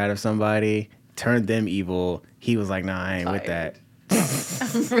Ranger out of somebody, turned them evil. He was like, "Nah, I ain't with that."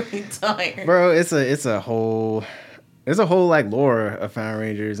 I'm really tired. Bro, it's a whole like lore of Power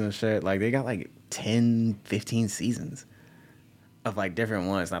Rangers and shit. Like they got like 10, 15 seasons of like different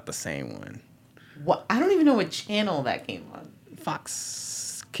ones, not the same one. What? I don't even know what channel that came on.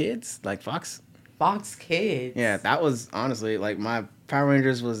 Fox Kids, like Fox. Fox Kids. Yeah, that was honestly like my Power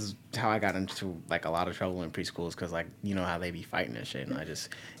Rangers was how I got into like a lot of trouble in preschools because like you know how they be fighting and shit, and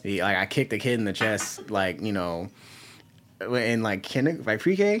I kicked a kid in the chest like in like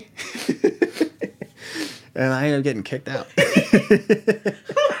pre-K, and I ended up getting kicked out.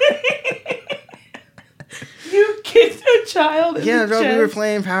 You kicked a child in Yeah, the bro, chest? we were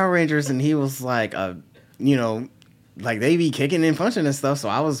playing Power Rangers, and he was like, you know, like they be kicking and punching and stuff, so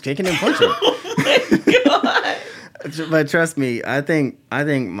I was kicking and punching. Oh my god. But trust me, I think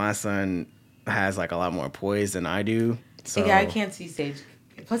my son has like a lot more poise than I do. So Yeah, I can't see Sage.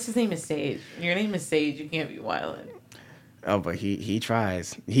 Plus, his name is Sage. Your name is Sage. You can't be wildin'. Oh, but he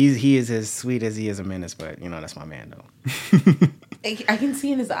tries. He is as sweet as he is a menace, but you know that's my man though. I can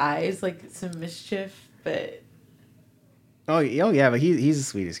see in his eyes like some mischief, but Oh yeah, but he's the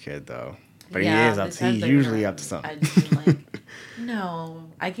sweetest kid though. But yeah, he is up. the times He's I usually run, up to something. I just like, no,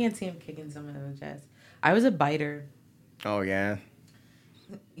 I can't see him kicking someone in the chest. I was a biter. Oh yeah.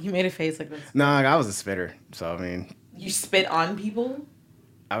 You made a face like this. No, I was a spitter. So I mean, You spit on people?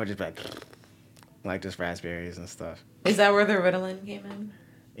 I would just be like just raspberries and stuff. Is that where the Ritalin came in?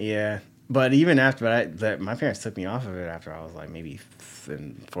 Yeah, but even after that, my parents took me off of it after I was like maybe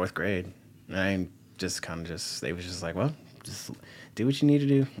in 4th grade. And I just kind of they was just like, well, just do what you need to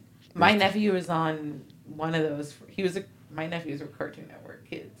do. My nephew was on one of those. My nephews were Cartoon Network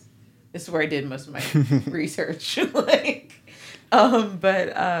kids. This is where I did most of my research. But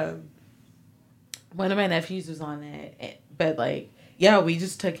one of my nephews was on it. But like, yeah, we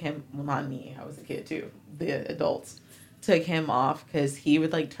just took him. Well, not me. I was a kid too. The adults took him off because he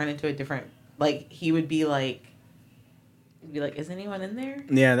would like turn into a different. Like he would be like, is anyone in there?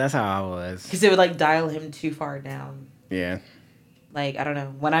 Yeah, that's how I was. Because it would like dial him too far down. Yeah. Like, I don't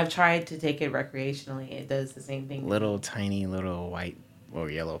know. When I've tried to take it recreationally, it does the same thing. Little tiny little white or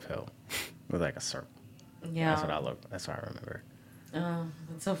yellow pill with like a circle. Yeah. That's what I remember. Oh,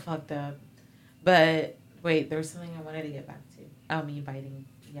 it's so fucked up. But wait, there was something I wanted to get back to. Oh, me biting.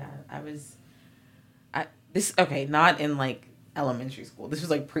 Yeah, not in like elementary school. This was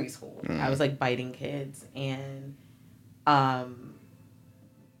like preschool. I was like biting kids, and no,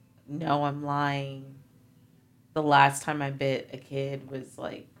 I'm lying. The last time I bit a kid was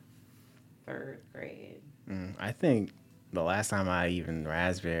like 3rd grade. I think the last time I even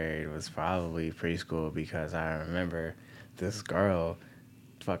raspberried was probably preschool because I remember this girl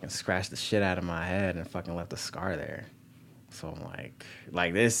fucking scratched the shit out of my head and fucking left a scar there. So I'm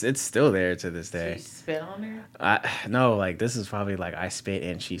like this, it's still there to this day. So you spit on her? No, like this is probably like I spit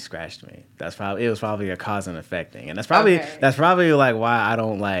and she scratched me. It was probably a cause and effect thing, and that's probably like why I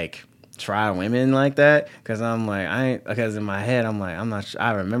don't like try women like that, because in my head I'm like, I'm not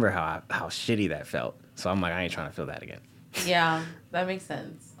I remember how shitty that felt, so I'm like, I ain't trying to feel that again. Yeah, that makes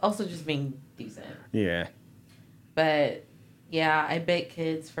sense. Also just being decent. Yeah. But yeah, I bit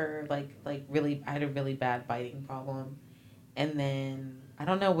kids for like really, I had a really bad biting problem, and then I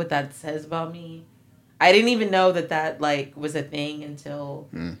don't know what that says about me. I didn't even know that like was a thing until.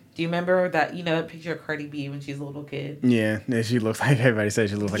 Do you remember that that picture of Cardi B when she's a little kid? Yeah, she looks like, everybody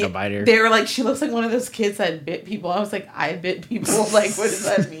says she looks like a biter. They were like, she looks like one of those kids that bit people. I was like, I bit people. Like, what does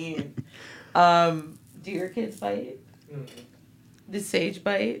that mean? Do your kids bite? Does Sage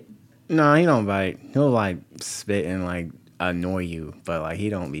bite? No, he don't bite. He'll like spit and like annoy you, but like he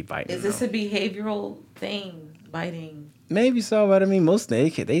don't be biting. Is this a behavioral thing? Biting? Maybe so, but I mean,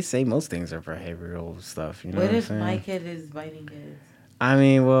 they say most things are behavioral stuff. You know What I'm if saying? my kid is biting kids? I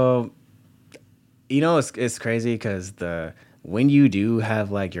mean, well, it's crazy because when you do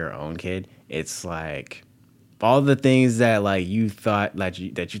have like your own kid, it's like all the things that like you thought that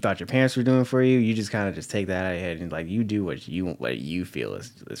you thought your parents were doing for you, you just kind of just take that out of your head and like you do what you feel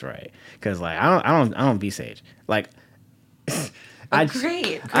is right. Because like I don't be Sage. Like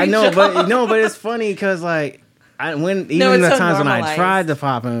Great I know, job. but it's funny because like the it's so times when I normalized. tried to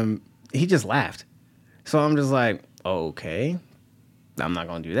pop him, he just laughed. So I'm just like, okay, I'm not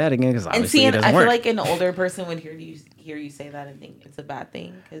gonna do that again because obviously it doesn't I work. feel like an older person would hear you say that and think it's a bad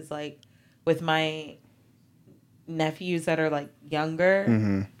thing, because like with my nephews that are like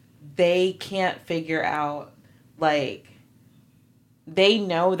younger, they can't figure out, like, they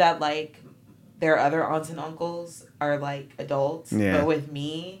know that like their other aunts and uncles are like adults, but with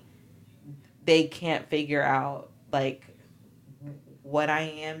me, they can't figure out like what I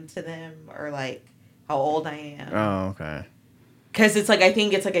am to them or like how old I am. Oh, okay. Because it's like, I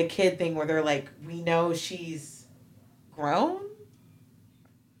think it's like a kid thing where they're like, we know she's grown,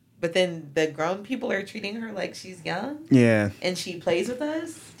 but then the grown people are treating her like she's young. Yeah. And she plays with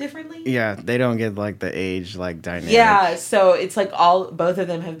us differently. Yeah, they don't get like the age like dynamic. Yeah, so it's like both of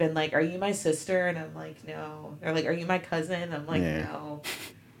them have been like, are you my sister? And I'm like, no. They're like, are you my cousin? I'm like, no.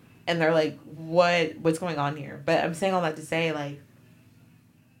 And they're like, what's going on here? But I'm saying all that to say, like,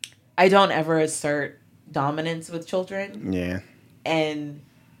 I don't ever assert dominance with children. Yeah. And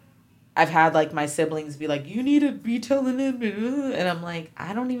I've had like my siblings be like, you need to be telling him, and I'm like,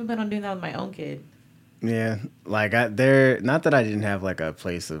 I don't even plan on doing that with my own kid. Yeah, like not that I didn't have like a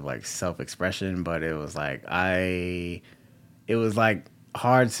place of like self-expression, but it was like it was like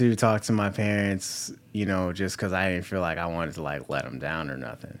hard to talk to my parents, you know, just because I didn't feel like I wanted to like let them down or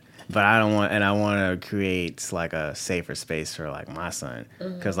nothing. But I don't want, and I want to create like a safer space for like my son,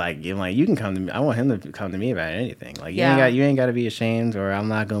 because like you can come to me. I want him to come to me about anything. Like you ain't got to be ashamed, or I'm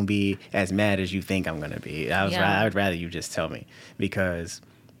not gonna be as mad as you think I'm gonna be. I would rather you just tell me, because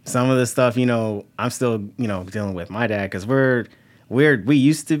some of the stuff, you know, I'm still, you know, dealing with my dad, because we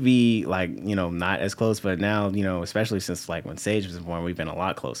used to be like, you know, not as close, but now, you know, especially since like when Sage was born, we've been a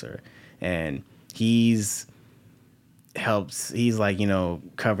lot closer, and he's like, you know,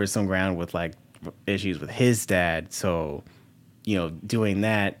 covered some ground with like issues with his dad, so, you know, doing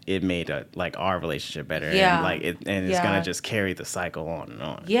that, it made like our relationship better, and like it's gonna just carry the cycle on and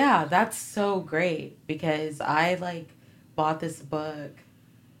on. Yeah, that's so great, because I like bought this book.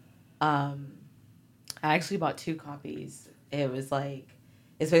 I actually bought 2 copies. It was like,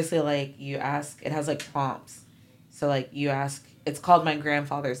 it's basically like you ask, it has like prompts. So like you ask, it's called My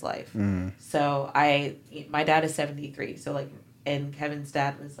Grandfather's Life. So my dad is 73. So like, and Kevin's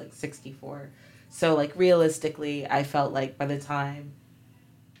dad was like 64. So like realistically, I felt like by the time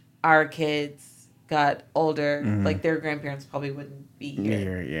our kids got older, like their grandparents probably wouldn't be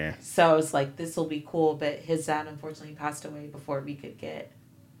here. Yeah. So it's like, this will be cool. But his dad unfortunately passed away before we could get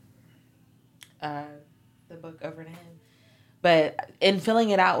the book over to him. But in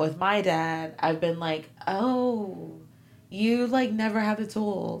filling it out with my dad, I've been like, oh, you like never had the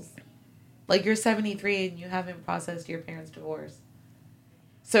tools. Like you're 73 and you haven't processed your parents' divorce.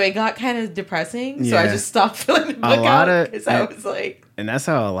 So it got kind of depressing. So I just stopped filling the book out, because I was like, and that's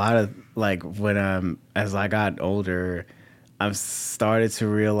how a lot of like when as I got older, I've started to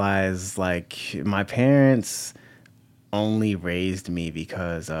realize like my parents only raised me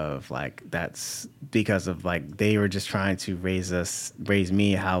because of like they were just trying to raise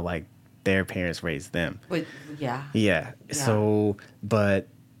me how like their parents raised them. Yeah. So, but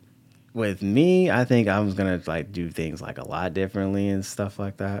with me, I think I was gonna like do things like a lot differently and stuff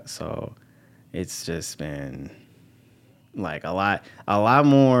like that. So it's just been like a lot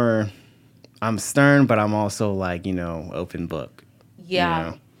more. I'm stern, but I'm also like, you know, open book. Yeah.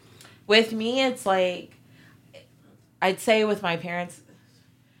 You know? With me, it's like, I'd say with my parents,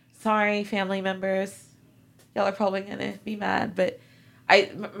 sorry, family members, y'all are probably gonna be mad, but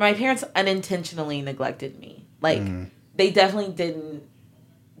my parents unintentionally neglected me. Like they definitely didn't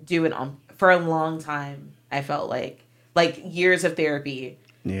do it for a long time. I felt like years of therapy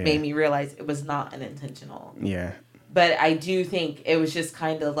made me realize it was not unintentional. Yeah. But I do think it was just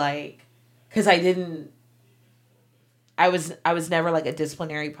kind of like, because I was never like a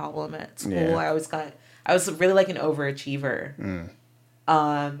disciplinary problem at school. Yeah. I was really like an overachiever.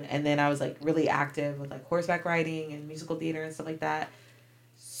 And then I was like really active with like horseback riding and musical theater and stuff like that.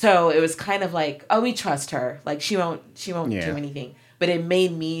 So it was kind of like, oh, we trust her. Like she won't do anything. But it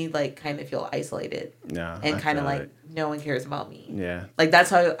made me like kind of feel isolated. No, and kind of like no one cares about me. Yeah. Like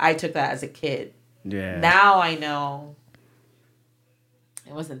that's how I took that as a kid. Yeah. Now I know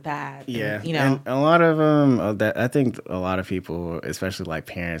it wasn't that. Yeah. And, you know. And a lot of that I think a lot of people, especially like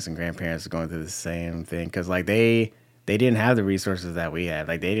parents and grandparents, are going through the same thing, because like they didn't have the resources that we had.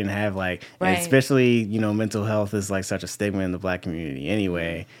 Like they didn't have like, and especially, you know, mental health is like such a stigma in the Black community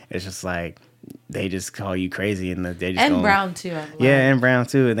anyway. It's just like they just call you crazy, and they just brown too. And brown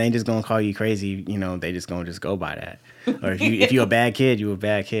too, and they just gonna call you crazy. You know, they just gonna go by that. Or if you're a bad kid, you're a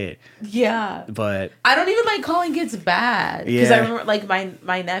bad kid. Yeah. But I don't even like calling kids bad, because I remember like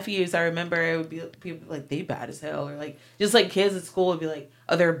my nephews. I remember it would be people like, they bad as hell, or like just like kids at school would be like,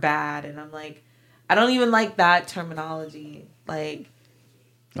 oh, they're bad, and I'm like, I don't even like that terminology. Like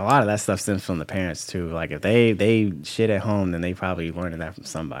a lot of that stuff stems from the parents too. Like if they shit at home, then they probably learning that from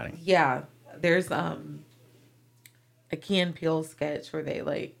somebody. Yeah. There's a Key and Peele sketch where they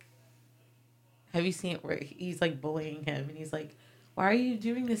like, have you seen it, where he's like bullying him and he's like, why are you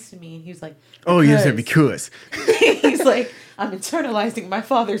doing this to me? And he's like, oh yes, because he's like, I'm internalizing my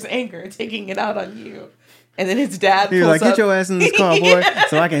father's anger, taking it out on you. And then his dad pulls like, up, get your ass in this car, boy,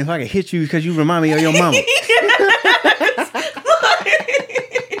 so I can hit you because you remind me of your mama.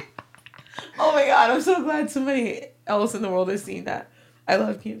 Oh my God, I'm so glad somebody else in the world has seen that. I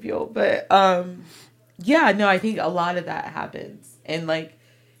love Key and Peele, but yeah, no, I think a lot of that happens, and like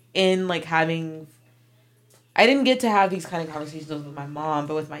in like having, I didn't get to have these kind of conversations with my mom,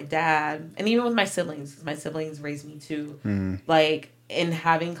 but with my dad, and even with my siblings, because my siblings raised me too. Like in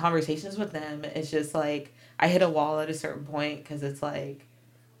having conversations with them, it's just like I hit a wall at a certain point because it's like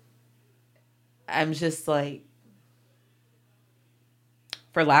I'm just like,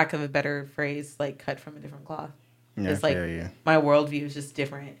 for lack of a better phrase, like cut from a different cloth. Yeah, It's I like feel you. my worldview is just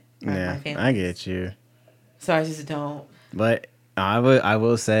different. From Yeah, my family. I get you. So I just don't. But I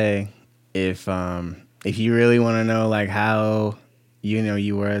will say, if you really want to know like how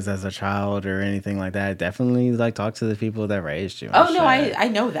you were as a child or anything like that, definitely like talk to the people that raised you. and Oh no, shit. I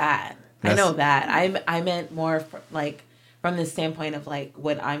know that. I That's- know that. I meant more like from the standpoint of like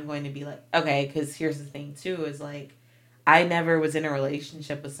what I'm going to be like. Okay, because here's the thing too is like I never was in a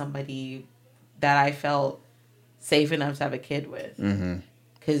relationship with somebody that I felt safe enough to have a kid with.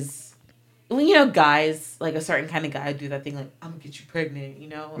 Because guys, like a certain kind of guy do that thing like, I'm gonna get you pregnant,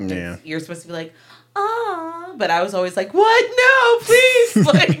 Yeah. You're supposed to be like, ah, but I was always like, what? No, please,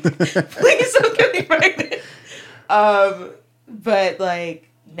 like, please don't get me pregnant. But like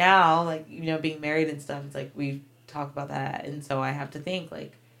now, like, being married and stuff, it's like we talk about that, and so I have to think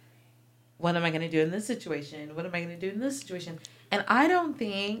like, what am I gonna do in this situation? What am I gonna do in this situation? And I don't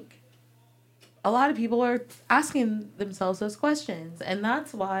think a lot of people are asking themselves those questions, and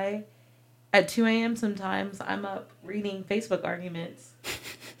that's why at 2 a.m. sometimes I'm up reading Facebook arguments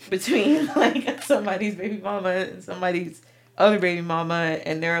between like somebody's baby mama and somebody's other baby mama,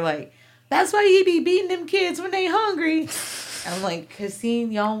 and they're like, that's why you be beating them kids when they hungry. And I'm like, cause see,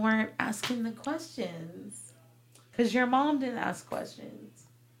 y'all weren't asking the questions, cause your mom didn't ask questions,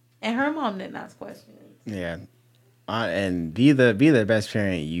 and her mom didn't ask questions. Yeah. And be the best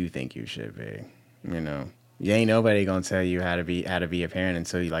parent you think you should be. You ain't nobody gonna tell you how to be a parent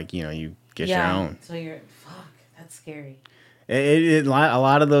until you get your own. So fuck, that's scary. A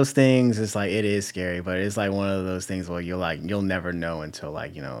lot of those things, it's like it is scary, but it's like one of those things where you'll never know until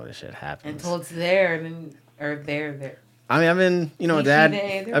this shit happens. Until it's there, and then or there. I mean, I've been a dad.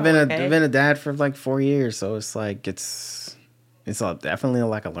 I've been a dad for like 4 years, so it's like it's definitely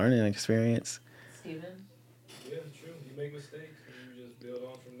like a learning experience. Steven? Yeah, true. You make mistakes and you just build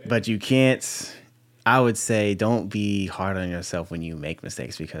on from there. But you can't. I would say don't be hard on yourself when you make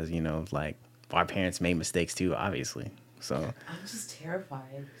mistakes because like our parents made mistakes too, obviously. So I'm just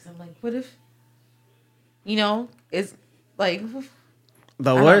terrified because I'm like, what if, it's like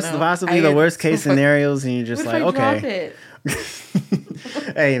the I worst, don't know. possibly the worst case What- scenarios, and you're just what if like, I okay, drop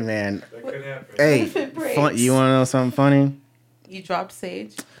it? hey man, That could happen. hey, if it breaks? you want to know something funny? You dropped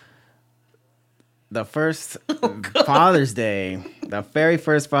Sage. The first God. Father's Day, the very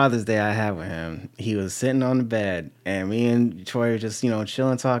first Father's Day I had with him, he was sitting on the bed, and me and Troy were just,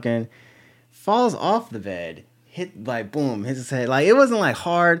 chilling, talking. Falls off the bed, hit boom, hits his head. Like it wasn't like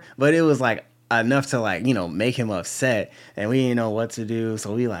hard, but it was like enough to make him upset, and we didn't know what to do,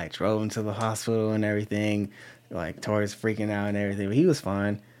 so we drove him to the hospital and everything. Troy's freaking out and everything, but he was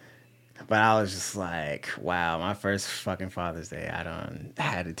fine. But I was just like, wow, my first fucking Father's Day, I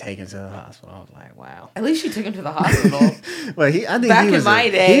had to take him to the hospital. I was like, wow. At least you took him to the hospital. But I think Back he in was my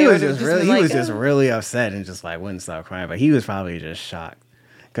just, day, he it was would've just just really, been he was like, just "Oh." really upset and just wouldn't stop crying. But he was probably just shocked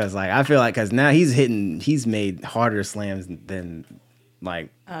because I feel like because now he's made harder slams than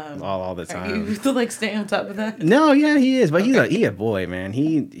all the Are time. you to stay on top of that? No, yeah, he is, but he's a boy, man.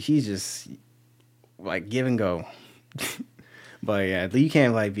 He's just give and go. But yeah, you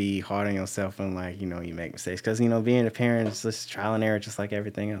can't be hard on yourself when you make mistakes because being a parent is just trial and error, just like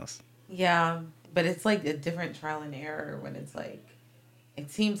everything else. Yeah, but it's a different trial and error when it's it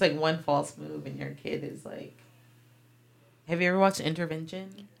seems like one false move and your kid is Have you ever watched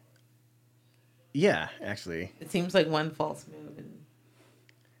Intervention? Yeah, actually. It seems like one false move and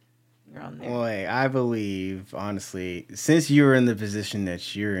you're on there. Boy, I believe honestly, since you're in the position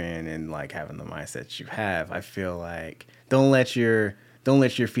that you're in and having the mindset you have, I feel like don't let your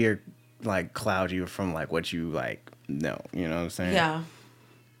fear cloud you from what you know. You know what I'm saying? Yeah.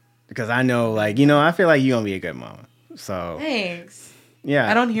 Because I know I feel like you're gonna be a good mama. So Thanks. yeah,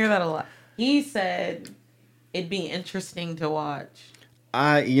 I don't hear that a lot. He said it'd be interesting to watch.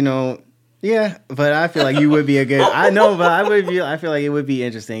 Yeah, but I feel like you would be a good. I know, but I feel like it would be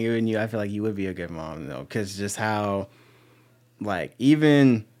interesting. I feel like you would be a good mom though, because just how,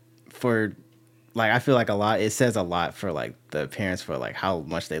 even for, I feel like a lot. It says a lot for the parents for how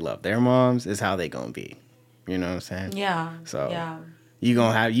much they love their moms is how they gonna be. You know what I'm saying? Yeah. So yeah.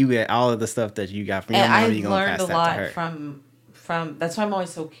 You get all of the stuff that you got from your And mom. I've You gonna learned pass a that to lot her. from. That's why I'm always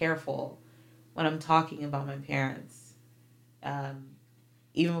so careful when I'm talking about my parents.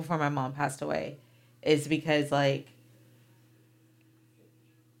 Even before my mom passed away, is because a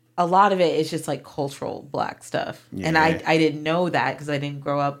lot of it is just cultural Black stuff, and I didn't know that because I didn't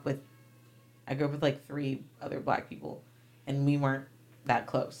grow up with. I grew up with 3 other Black people, and we weren't that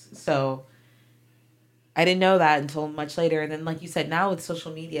close. So I didn't know that until much later. And then, like you said, now with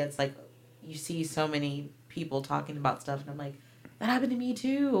social media, it's like you see so many people talking about stuff, and I'm like, that happened to me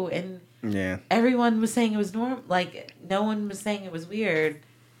too. And Yeah. everyone was saying it was normal. Like, no one was saying it was weird.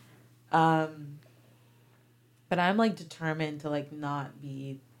 But I'm like determined to like not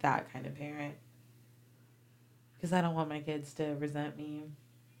be that kind of parent, because I don't want my kids to resent me.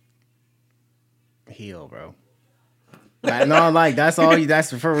 Heal, bro. Like, no, like that's all.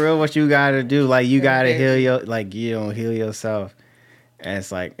 That's for real. What you gotta do, like you gotta heal heal yourself. And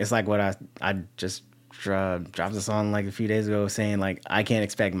it's like what I just dropped a song like a few days ago saying like I can't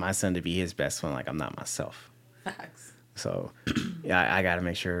expect my son to be his best friend like I'm not myself. Facts. So yeah, I gotta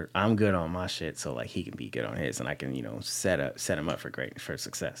make sure I'm good on my shit so like he can be good on his, and I can set him up for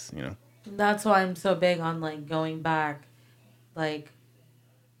success. That's why I'm so big on like going back, like,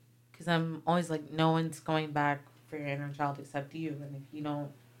 because I'm always like, no one's going back for your inner child except you. And if you don't,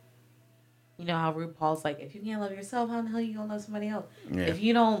 you know how RuPaul's like, if you can't love yourself, how the hell you gonna love somebody else? Yeah. If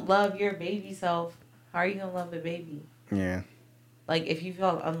you don't love your baby self, how are you gonna love a baby? Yeah. Like, if you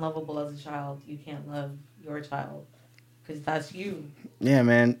felt unlovable as a child, you can't love your child, because that's you. Yeah,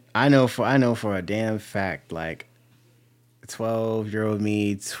 man. I know for a damn fact, like 12-year-old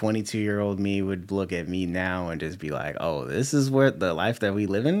me, 22-year-old me would look at me now and just be like, "Oh, this is where the life that we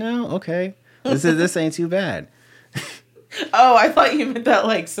live in now. Okay, this ain't too bad." Oh, I thought you meant that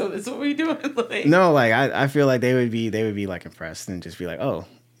like, so this is what we doing? Like, No, like I feel like they would be like impressed and just be like, "Oh,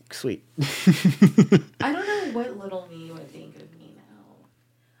 sweet." I don't know what little me would think of me now.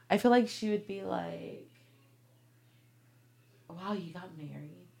 I feel like she would be like, "Wow, you got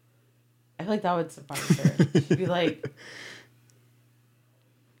married." I feel like that would surprise her. She'd be like,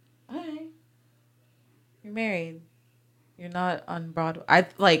 "Okay, you're married. You're not on Broadway." I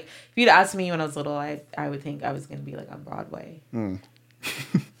like, if you'd asked me when I was little, I would think I was gonna be like on Broadway,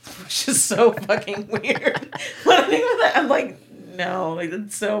 which is so fucking weird. When I think about that, I'm like, no, like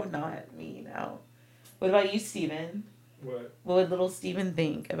that's so not me now. What about you, Steven? What? What would little Steven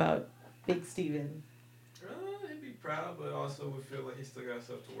think about big Steven? He'd be proud, but also would feel like he still got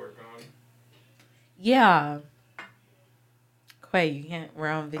stuff to work on. Yeah. Quay, you can't. We're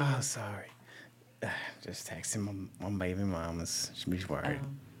on video. Oh, sorry. Just texting my baby mama's. She's worried.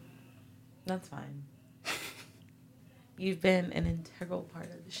 That's fine. You've been an integral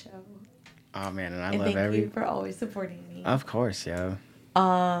part of the show. Oh man, and I And love thank you for always supporting me. Of course, yo.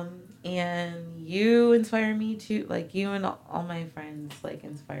 And you inspire me too. Like, you and all my friends like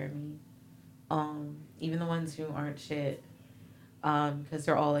inspire me. Even the ones who aren't shit. Because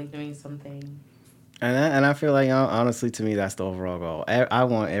they're all like doing something. And I feel like honestly, to me, that's the overall goal. I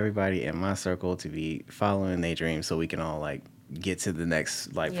want everybody in my circle to be following their dreams, so we can all like get to the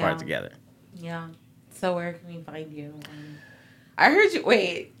next like part together. Yeah. So where can we find you? I heard you.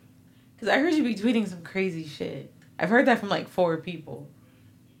 Wait, because I heard you be tweeting some crazy shit. I've heard that from like 4 people.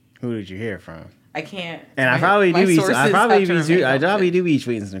 Who did you hear from? I can't. And I probably do be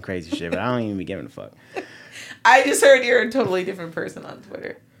tweeting some crazy shit, but I don't even be giving a fuck. I just heard you're a totally different person on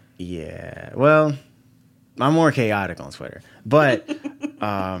Twitter. Yeah. Well, I'm more chaotic on Twitter. But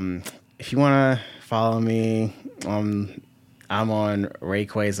if you want to follow me, I'm on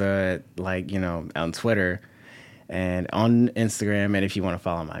Rayquaza, on Twitter and on Instagram. And if you want to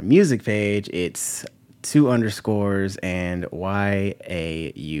follow my music page, it's 2 underscores and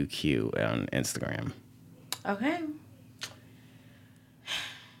YAUQ on Instagram. Okay.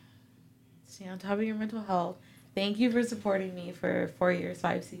 Stay on top of your mental health. Thank you for supporting me for 4 years,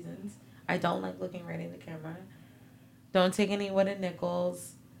 5 seasons. I don't like looking right in the camera. Don't take any wooden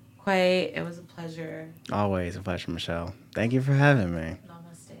nickels. Quay, it was a pleasure. Always a pleasure, Michelle. Thank you for having me.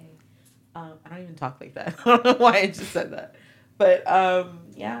 Namaste. I don't even talk like that. I don't know why I just said that. But,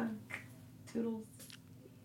 yeah. Toodles.